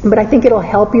 but I think it'll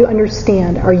help you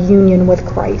understand our union with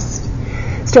Christ.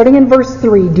 Starting in verse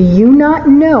 3, "Do you not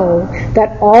know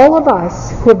that all of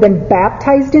us who have been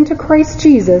baptized into Christ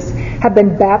Jesus have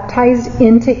been baptized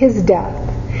into his death?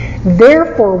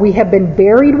 Therefore we have been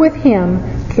buried with him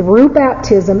through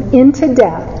baptism into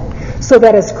death, so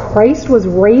that as Christ was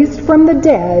raised from the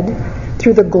dead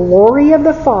through the glory of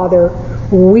the Father,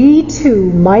 we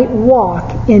too might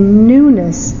walk in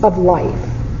newness of life.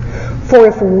 For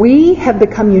if we have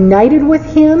become united with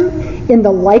him in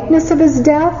the likeness of his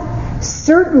death,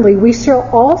 certainly we shall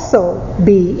also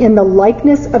be in the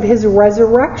likeness of his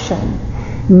resurrection,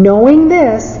 knowing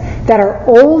this, that our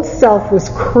old self was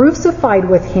crucified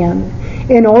with him,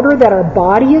 in order that our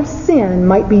body of sin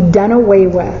might be done away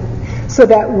with, so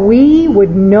that we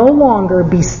would no longer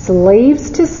be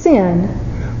slaves to sin,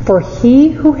 for he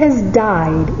who has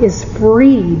died is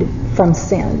freed from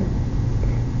sin.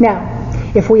 Now,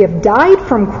 if we have died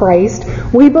from Christ,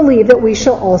 we believe that we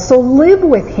shall also live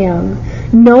with him,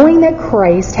 knowing that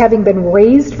Christ, having been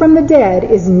raised from the dead,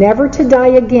 is never to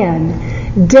die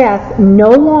again. Death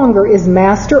no longer is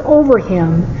master over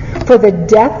him. For the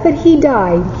death that he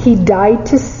died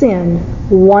to sin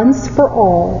once for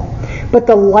all. But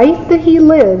the life that he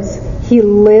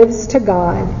lives to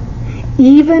God.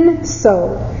 Even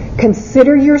so,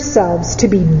 consider yourselves to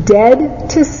be dead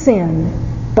to sin,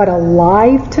 but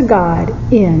alive to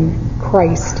God in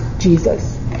Christ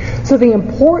Jesus. So the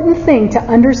important thing to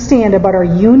understand about our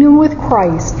union with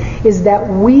Christ is that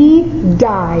we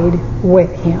died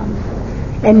with him.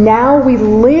 And now we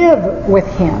live with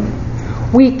him.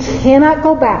 We cannot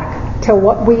go back to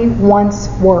what we once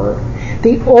were.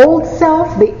 The old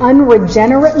self, the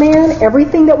unregenerate man,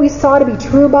 everything that we saw to be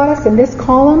true about us in this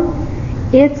column,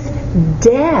 it's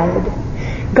dead.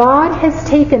 God has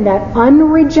taken that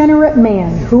unregenerate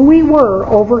man, who we were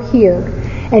over here,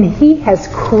 and he has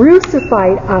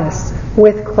crucified us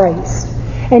with Christ.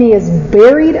 And he has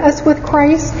buried us with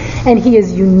Christ, and he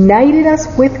has united us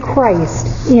with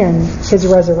Christ in his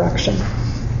resurrection.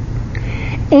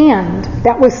 And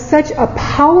that was such a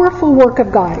powerful work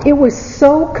of God. It was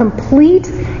so complete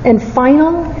and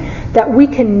final that we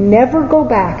can never go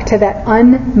back to that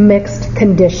unmixed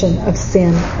condition of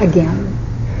sin again.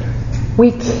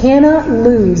 We cannot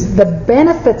lose the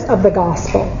benefits of the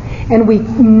gospel, and we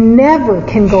never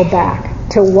can go back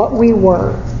to what we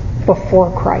were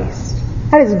before Christ.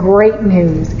 That is great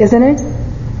news, isn't it?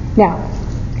 Now,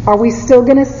 are we still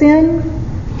going to sin?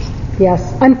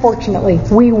 Yes, unfortunately,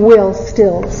 we will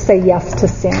still say yes to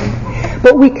sin.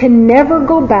 But we can never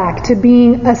go back to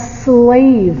being a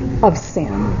slave of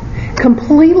sin,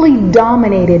 completely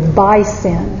dominated by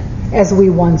sin as we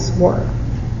once were.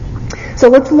 So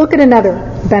let's look at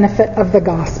another benefit of the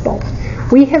gospel.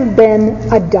 We have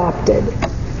been adopted.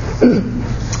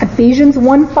 Ephesians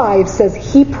 1:5 says,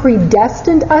 he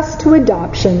predestined us to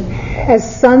adoption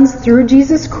as sons through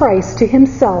Jesus Christ to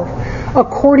himself,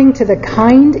 according to the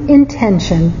kind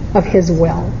intention of his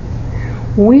will.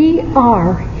 We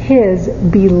are his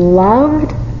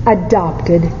beloved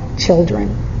adopted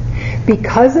children.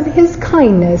 Because of his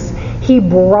kindness, he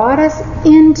brought us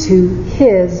into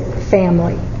his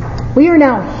family. We are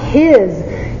now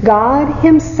his. God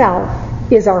himself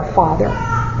is our Father.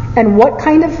 And what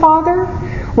kind of Father?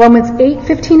 Romans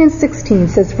 8:15 and 16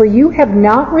 says, for you have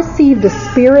not received a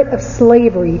spirit of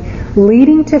slavery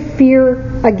leading to fear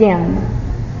again.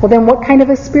 Well, then what kind of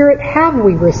a spirit have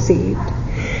we received?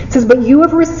 It says, but you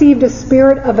have received a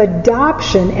spirit of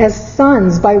adoption as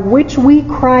sons, by which we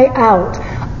cry out,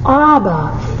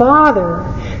 Abba, Father.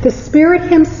 The Spirit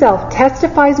himself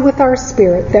testifies with our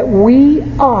spirit that we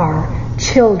are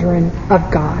children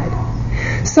of God.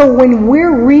 So when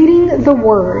we're reading the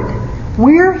Word,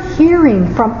 we're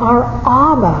hearing from our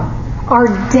Abba, our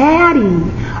Daddy,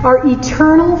 our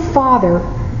eternal Father,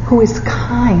 who is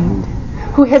kind,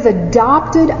 who has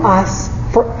adopted us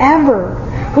forever,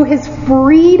 who has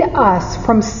freed us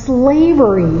from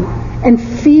slavery and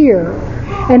fear,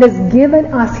 and has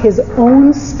given us his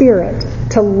own Spirit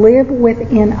to live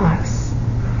within us.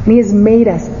 And he has made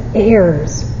us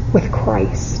heirs with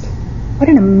Christ. What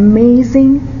an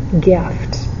amazing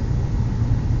gift.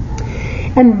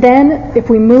 And then, if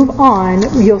we move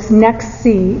on, you'll next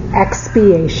see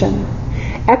expiation.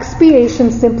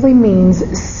 Expiation simply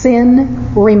means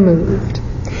sin removed.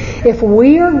 If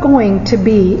we are going to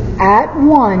be at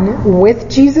one with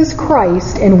Jesus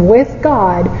Christ and with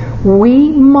God,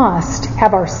 we must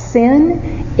have our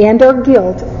sin and our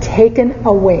guilt taken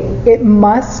away. It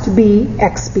must be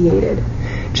expiated.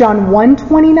 John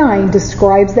 1:29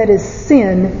 describes that as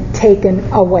sin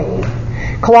taken away.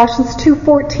 Colossians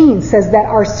 2:14 says that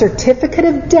our certificate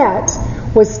of debt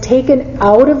was taken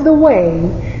out of the way,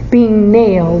 being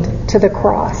nailed to the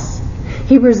cross.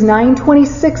 Hebrews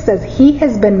 9:26 says he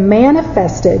has been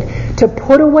manifested to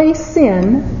put away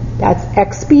sin, that's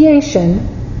expiation,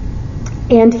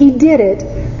 and he did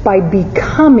it by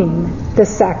becoming the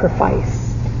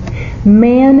sacrifice.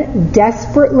 Man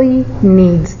desperately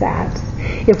needs that.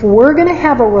 If we're going to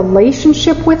have a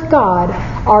relationship with God,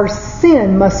 our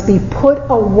sin must be put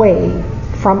away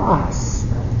from us.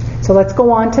 So let's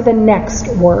go on to the next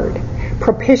word,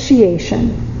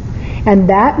 propitiation. And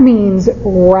that means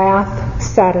wrath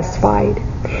satisfied.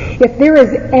 If there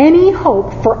is any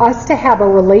hope for us to have a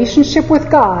relationship with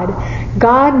God,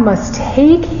 God must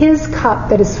take his cup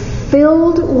that is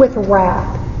filled with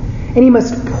wrath, and he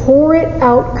must pour it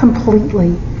out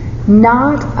completely,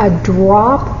 not a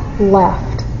drop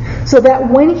left, so that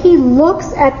when he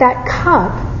looks at that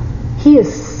cup, he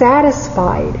is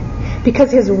satisfied,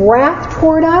 because his wrath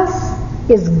toward us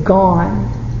is gone.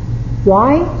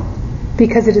 Why?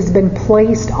 Because it has been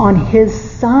placed on his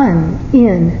Son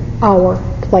in our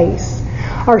place.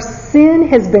 Our sin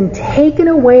has been taken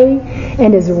away,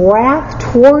 and his wrath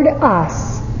toward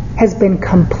us has been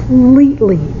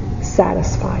completely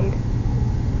satisfied.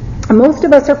 Most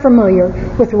of us are familiar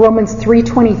with Romans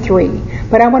 3:23,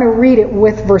 but I want to read it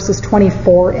with verses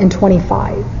 24 and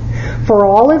 25. For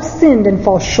all have sinned and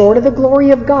fall short of the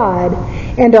glory of God,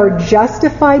 and are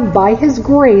justified by his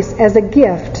grace as a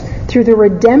gift through the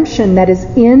redemption that is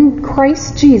in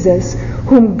Christ Jesus,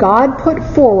 whom God put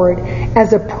forward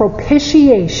as a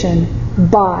propitiation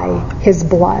by his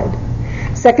blood.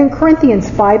 2 Corinthians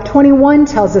 5:21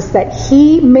 tells us that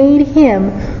he made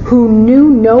him who knew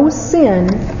no sin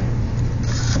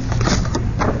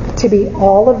to be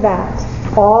all of that,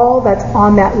 all that's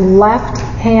on that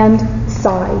left-hand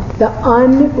side, the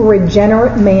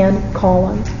unregenerate man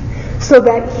column, so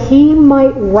that he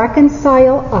might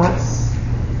reconcile us,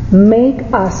 make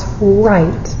us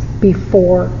right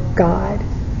before God.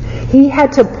 He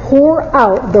had to pour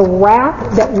out the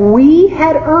wrath that we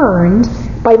had earned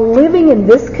by living in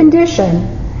this condition.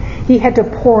 He had to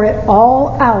pour it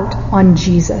all out on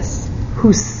Jesus,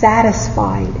 who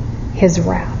satisfied his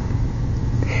wrath.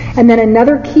 And then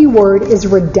another key word is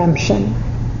redemption.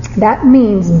 That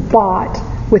means bought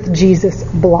with Jesus'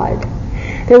 blood.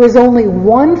 There was only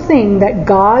one thing that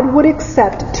God would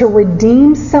accept to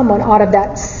redeem someone out of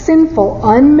that sinful,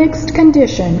 unmixed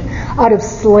condition, out of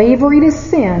slavery to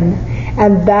sin,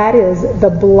 and that is the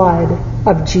blood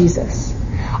of Jesus.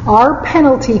 Our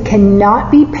penalty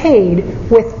cannot be paid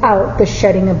without the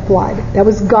shedding of blood. That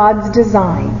was God's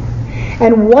design.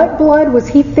 And what blood was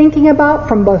he thinking about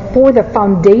from before the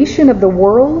foundation of the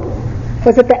world?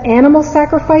 Was it the animal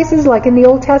sacrifices like in the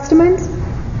Old Testament?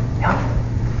 No.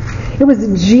 It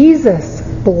was Jesus'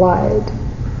 blood.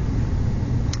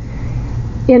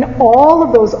 In all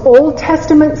of those Old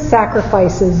Testament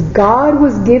sacrifices, God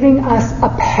was giving us a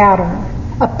pattern,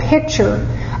 a picture,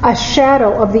 a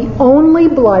shadow of the only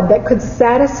blood that could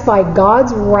satisfy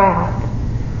God's wrath,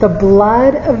 the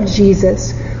blood of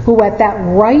Jesus, who at that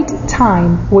right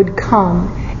time would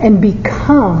come and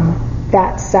become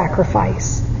that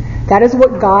sacrifice. That is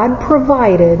what God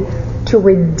provided to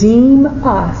redeem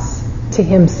us to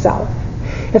himself.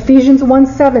 Ephesians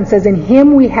 1:7 says, in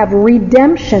him we have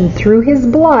redemption through his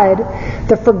blood,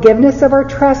 the forgiveness of our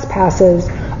trespasses,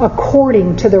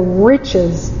 according to the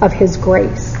riches of his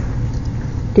grace.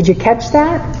 Did you catch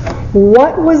that?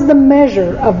 What was the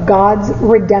measure of God's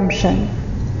redemption?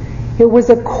 It was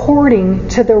according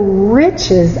to the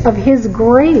riches of his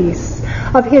grace,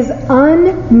 of his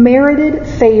unmerited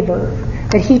favor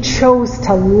that he chose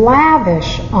to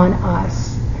lavish on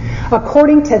us.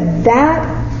 According to that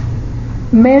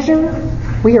measure,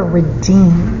 we are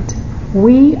redeemed.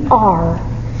 We are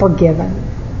forgiven.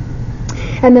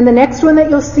 And then the next one that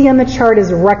you'll see on the chart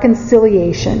is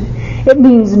reconciliation. It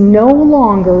means no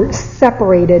longer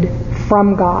separated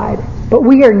from God, but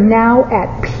we are now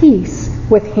at peace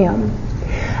with him.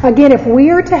 Again, if we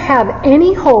are to have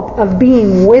any hope of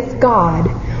being with God,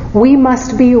 we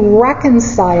must be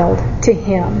reconciled to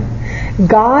him.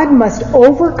 God must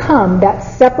overcome that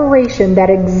separation that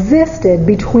existed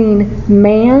between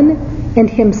man and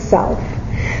himself.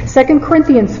 2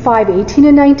 Corinthians 5:18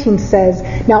 and 19 says,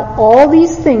 now all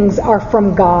these things are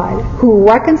from God, who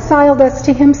reconciled us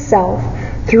to himself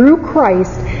through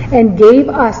Christ and gave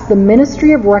us the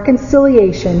ministry of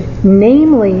reconciliation,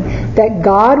 namely that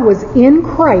God was in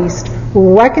Christ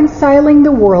reconciling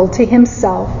the world to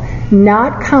himself,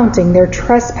 not counting their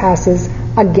trespasses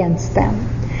against them.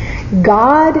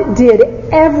 God did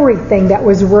everything that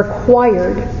was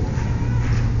required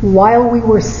while we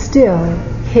were still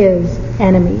his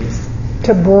enemies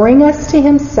to bring us to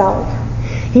himself.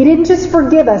 He didn't just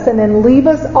forgive us and then leave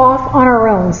us off on our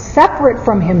own, separate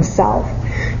from himself.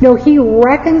 No, he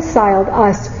reconciled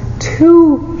us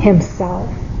to himself,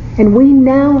 and we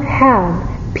now have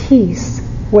peace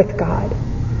with God.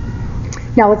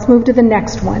 Now let's move to the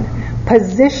next one.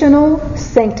 Positional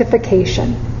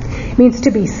sanctification. It means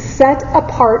to be set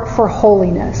apart for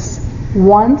holiness,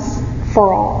 once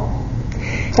for all.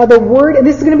 Now the word, and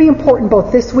this is going to be important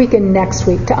both this week and next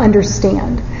week to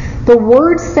understand. The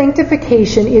word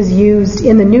sanctification is used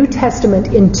in the New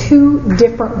Testament in two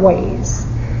different ways.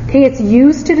 Okay, it's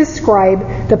used to describe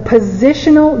the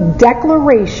positional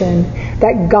declaration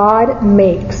that God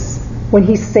makes when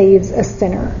He saves a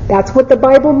sinner. That's what the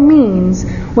Bible means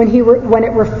when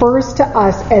it refers to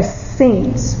us as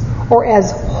saints or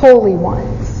as holy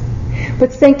ones.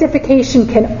 But sanctification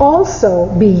can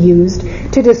also be used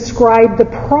to describe the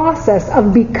process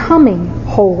of becoming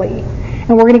holy.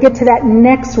 And we're going to get to that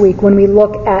next week when we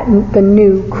look at the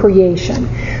new creation.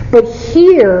 But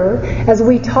here, as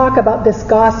we talk about this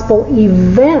gospel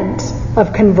event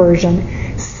of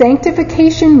conversion,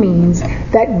 sanctification means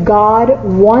that God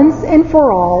once and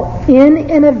for all, in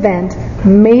an event,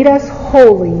 made us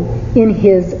holy in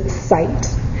His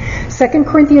sight. 2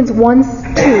 Corinthians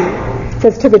 1:2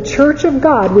 says, "To the church of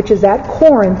God, which is at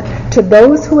Corinth, to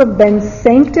those who have been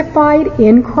sanctified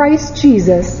in Christ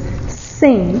Jesus,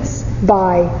 saints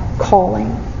by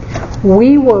calling."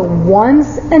 We were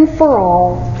once and for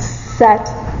all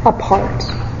set apart.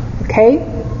 Okay?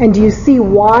 And do you see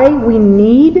why we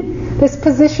need this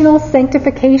positional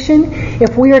sanctification?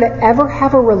 If we are to ever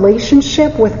have a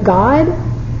relationship with God,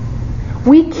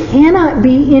 we cannot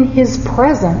be in His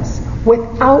presence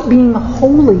without being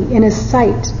holy in His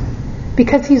sight.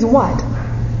 Because He's what?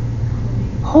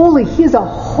 Holy. He is a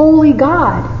holy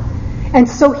God. And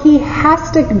so He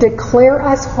has to declare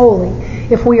us holy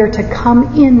if we are to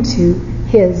come into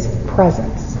His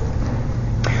presence.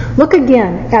 Look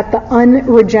again at the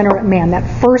unregenerate man,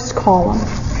 that first column.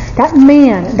 That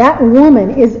man, that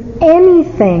woman is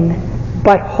anything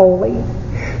but holy.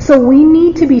 So we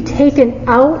need to be taken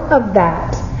out of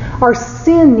that. Our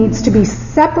sin needs to be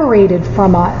separated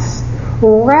from us.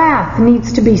 Wrath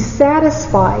needs to be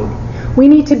satisfied. We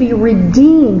need to be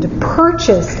redeemed,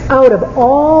 purchased out of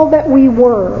all that we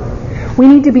were. We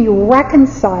need to be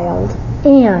reconciled,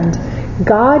 and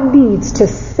God needs to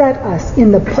set us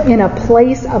in a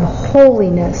place of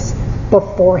holiness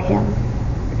before Him.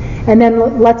 And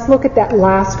then let's look at that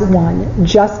last one,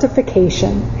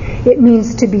 justification. It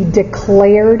means to be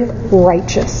declared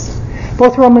righteous.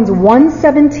 Both Romans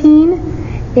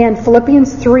 1:17 and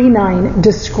Philippians 3:9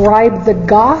 describe the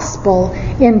gospel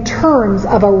in terms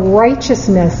of a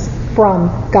righteousness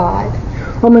from God.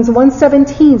 Romans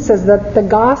 1:17 says that that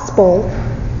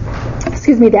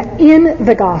in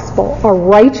the gospel a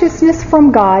righteousness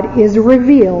from God is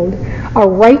revealed, a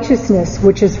righteousness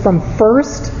which is from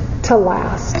first to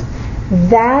last.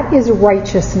 That is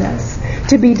righteousness.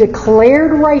 To be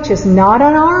declared righteous, not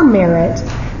on our merit,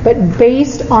 but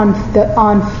based on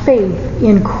faith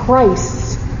in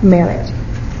Christ's merit.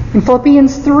 In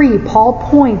Philippians 3, Paul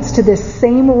points to this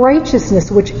same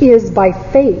righteousness which is by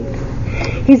faith.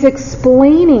 He's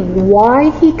explaining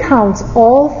why he counts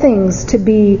all things to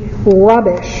be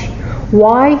rubbish,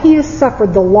 why he has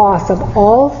suffered the loss of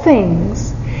all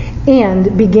things,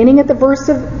 and beginning at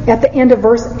the end of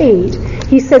verse 8,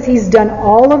 he says he's done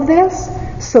all of this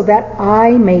so that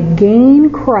I may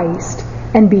gain Christ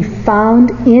and be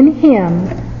found in Him.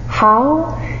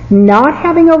 How? Not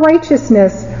having a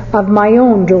righteousness of my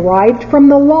own derived from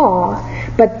the law,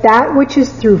 but that which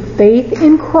is through faith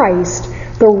in Christ,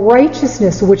 the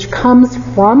righteousness which comes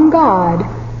from God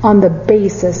on the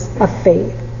basis of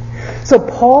faith. So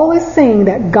Paul is saying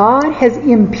that God has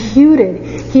imputed,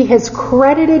 He has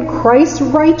credited Christ's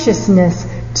righteousness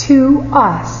to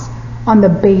us on the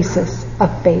basis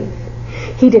of faith.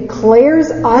 He declares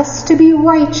us to be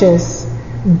righteous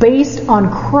based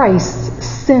on Christ's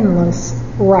sinless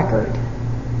record.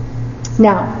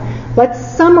 Now,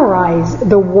 let's summarize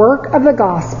the work of the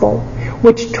gospel,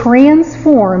 which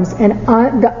transforms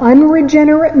the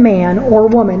unregenerate man or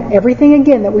woman, everything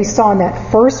again that we saw in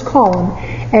that first column,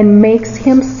 and makes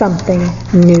him something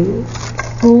new.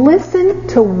 Listen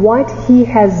to what He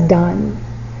has done.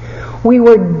 We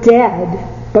were dead,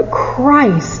 but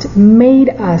Christ made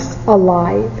us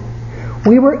alive.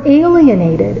 We were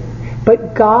alienated,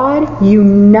 but God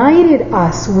united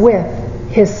us with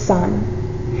His Son.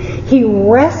 He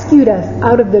rescued us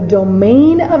out of the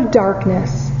domain of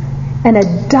darkness and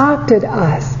adopted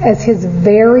us as His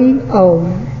very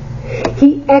own.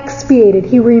 He expiated,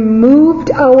 He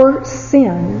removed our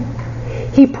sin.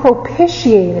 He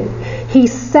propitiated, He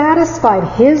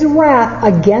satisfied His wrath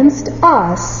against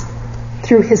us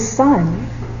through His Son.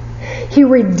 He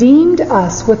redeemed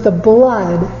us with the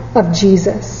blood of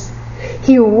Jesus.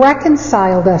 He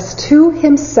reconciled us to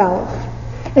Himself,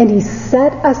 and He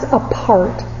set us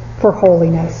apart for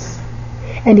holiness.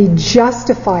 And He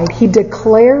justified, He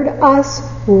declared us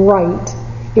right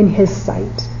in His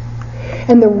sight.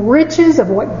 And the riches of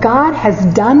what God has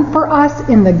done for us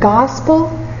in the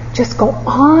gospel just go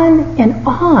on and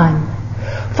on.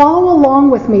 Follow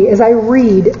along with me as I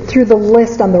read through the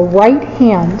list on the right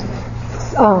hand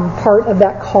part of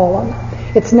that column.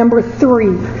 It's number 3,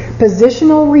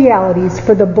 positional realities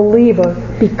for the believer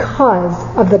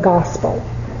because of the gospel.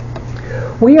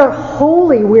 We are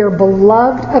holy, we are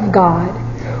beloved of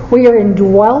God. We are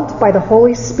indwelt by the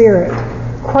Holy Spirit.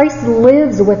 Christ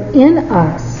lives within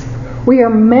us. We are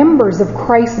members of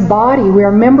Christ's body. We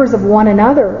are members of one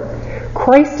another.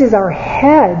 Christ is our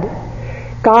head.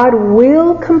 God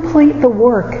will complete the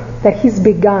work that He's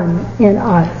begun in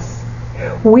us.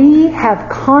 We have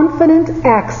confident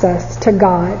access to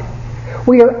God.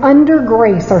 We are under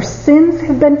grace. Our sins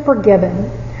have been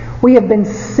forgiven. We have been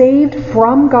saved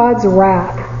from God's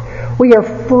wrath. We are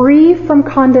free from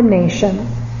condemnation.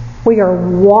 We are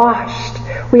washed.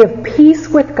 We have peace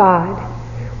with God.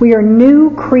 We are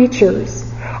new creatures.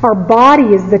 Our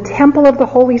body is the temple of the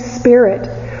Holy Spirit.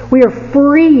 We are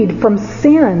freed from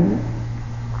sin.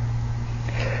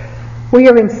 We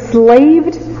are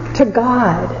enslaved to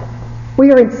God.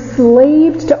 We are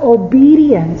enslaved to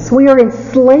obedience. We are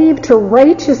enslaved to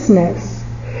righteousness.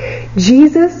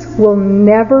 Jesus will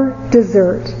never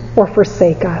desert or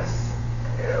forsake us.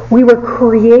 We were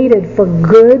created for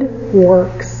good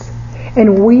works,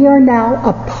 and we are now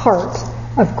a part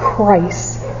of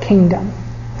Christ's kingdom.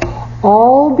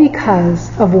 All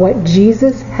because of what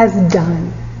Jesus has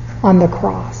done on the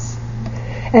cross.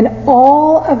 And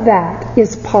all of that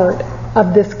is part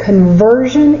of this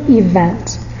conversion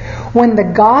event when the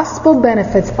gospel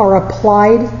benefits are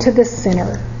applied to the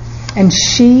sinner and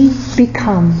she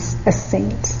becomes a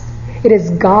saint. It is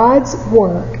God's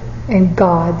work and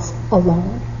God's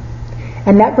alone.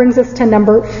 And that brings us to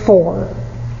number 4,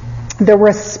 the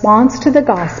response to the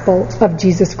gospel of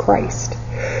Jesus Christ.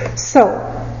 So,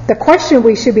 the question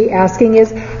we should be asking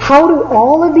is, how do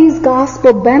all of these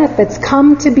gospel benefits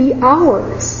come to be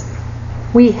ours?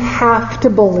 We have to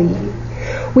believe.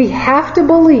 We have to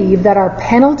believe that our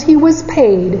penalty was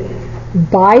paid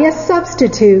by a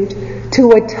substitute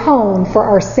to atone for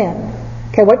our sin.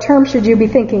 Okay, what term should you be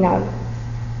thinking of?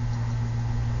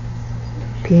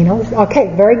 Penal.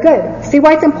 Okay, very good. See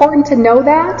why it's important to know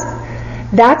that?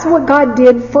 That's what God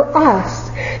did for us.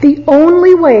 The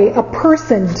only way a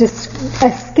person just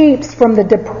escapes from the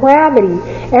depravity,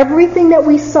 everything that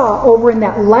we saw over in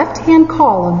that left-hand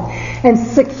column, and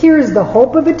secures the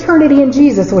hope of eternity in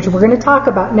Jesus, which we're going to talk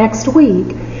about next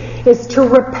week, is to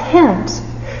repent,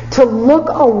 to look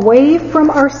away from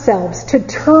ourselves, to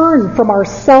turn from our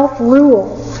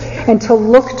self-rule, and to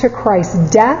look to Christ's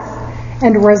death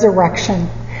and resurrection,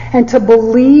 and to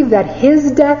believe that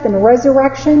His death and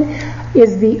resurrection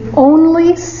is the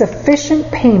only sufficient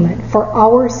payment for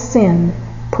our sin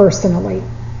personally.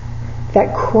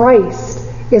 That Christ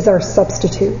is our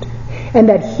substitute, and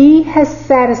that He has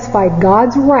satisfied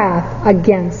God's wrath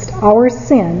against our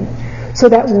sin so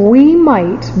that we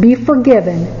might be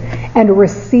forgiven and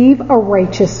receive a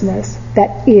righteousness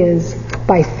that is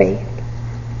by faith.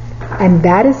 And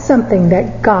that is something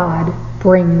that God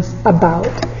brings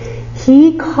about.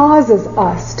 He causes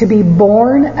us to be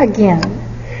born again,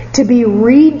 to be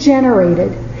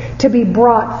regenerated, to be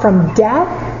brought from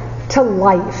death to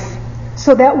life,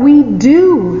 so that we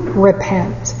do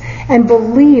repent and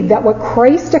believe that what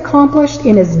Christ accomplished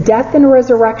in His death and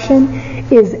resurrection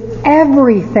is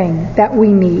everything that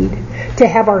we need to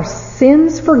have our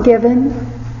sins forgiven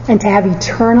and to have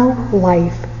eternal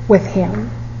life with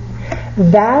Him.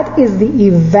 That is the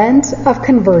event of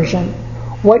conversion,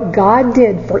 what God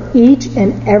did for each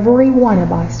and every one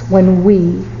of us when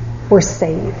we were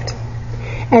saved.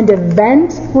 And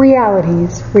event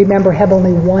realities, remember, have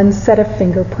only one set of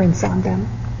fingerprints on them,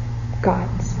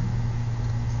 God's.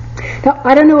 Now,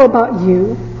 I don't know about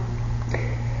you,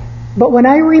 but when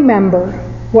I remember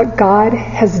what God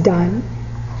has done,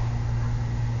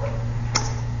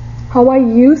 how I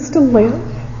used to live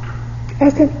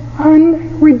as an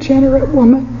unregenerate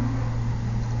woman,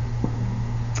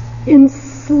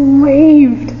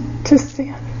 enslaved to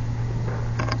sin.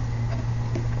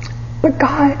 But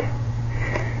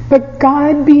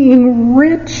God being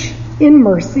rich in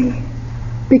mercy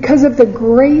because of the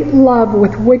great love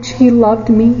with which He loved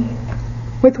me,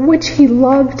 with which He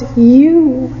loved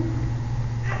you,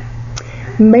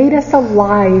 made us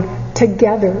alive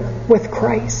together with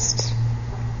Christ.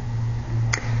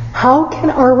 How can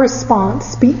our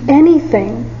response be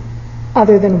anything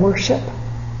other than worship?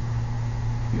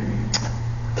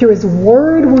 Through His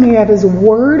Word, when we have His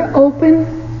Word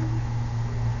open,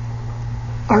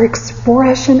 our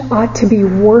expression ought to be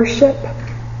worship.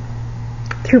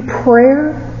 Through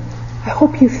prayer, I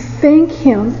hope you thank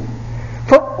Him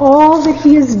for all that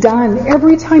He has done.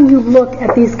 Every time you look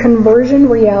at these conversion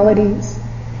realities,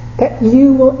 that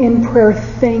you will in prayer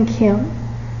thank Him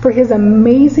for His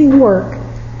amazing work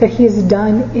that He has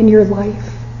done in your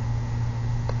life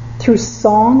through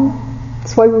song.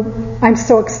 That's why I'm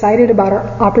so excited about our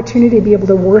opportunity to be able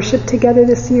to worship together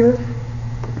this year,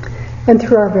 and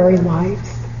through our very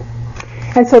lives.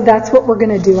 And so that's what we're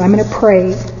going to do. I'm going to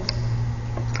pray,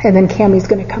 and then Cammie's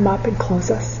going to come up and close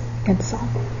us in song.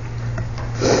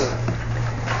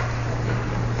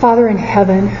 Father in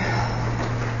heaven,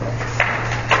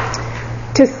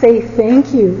 to say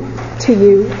thank you to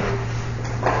you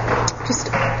just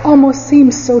almost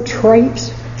seems so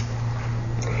trite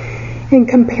in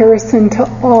comparison to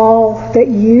all that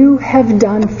you have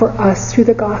done for us through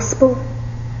the gospel,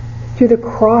 through the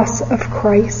cross of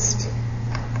Christ.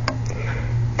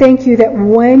 Thank you that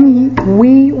when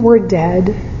we were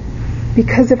dead,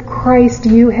 because of Christ,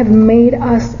 you have made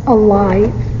us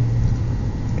alive.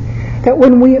 That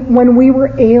when we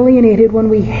were alienated, when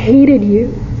we hated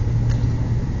you,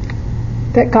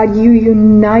 that God, you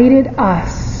united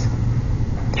us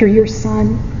through your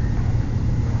Son.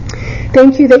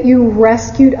 Thank you that you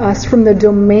rescued us from the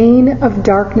domain of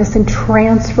darkness and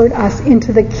transferred us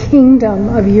into the kingdom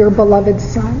of your beloved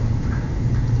Son.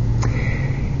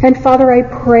 And Father, I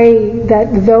pray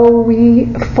that though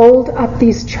we fold up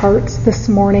these charts this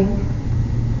morning,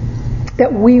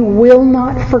 that we will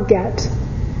not forget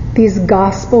these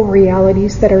gospel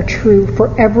realities that are true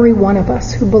for every one of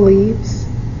us who believes.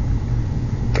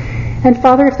 And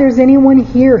Father, if there's anyone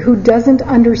here who doesn't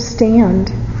understand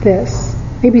this,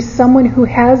 maybe someone who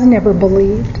has never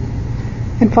believed,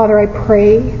 and Father, I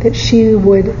pray that she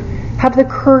would have the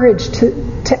courage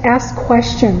to ask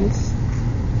questions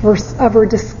of her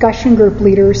discussion group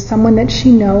leader, someone that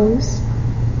she knows.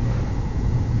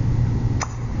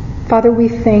 Father, we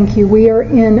thank you. We are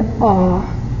in awe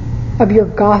of your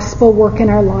gospel work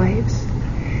in our lives.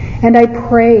 And I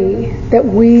pray that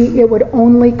it would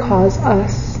only cause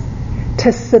us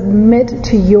to submit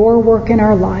to your work in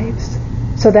our lives,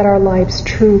 so that our lives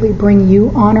truly bring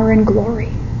you honor and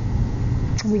glory.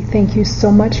 We thank you so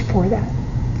much for that.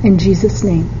 In Jesus'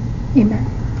 name,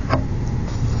 amen.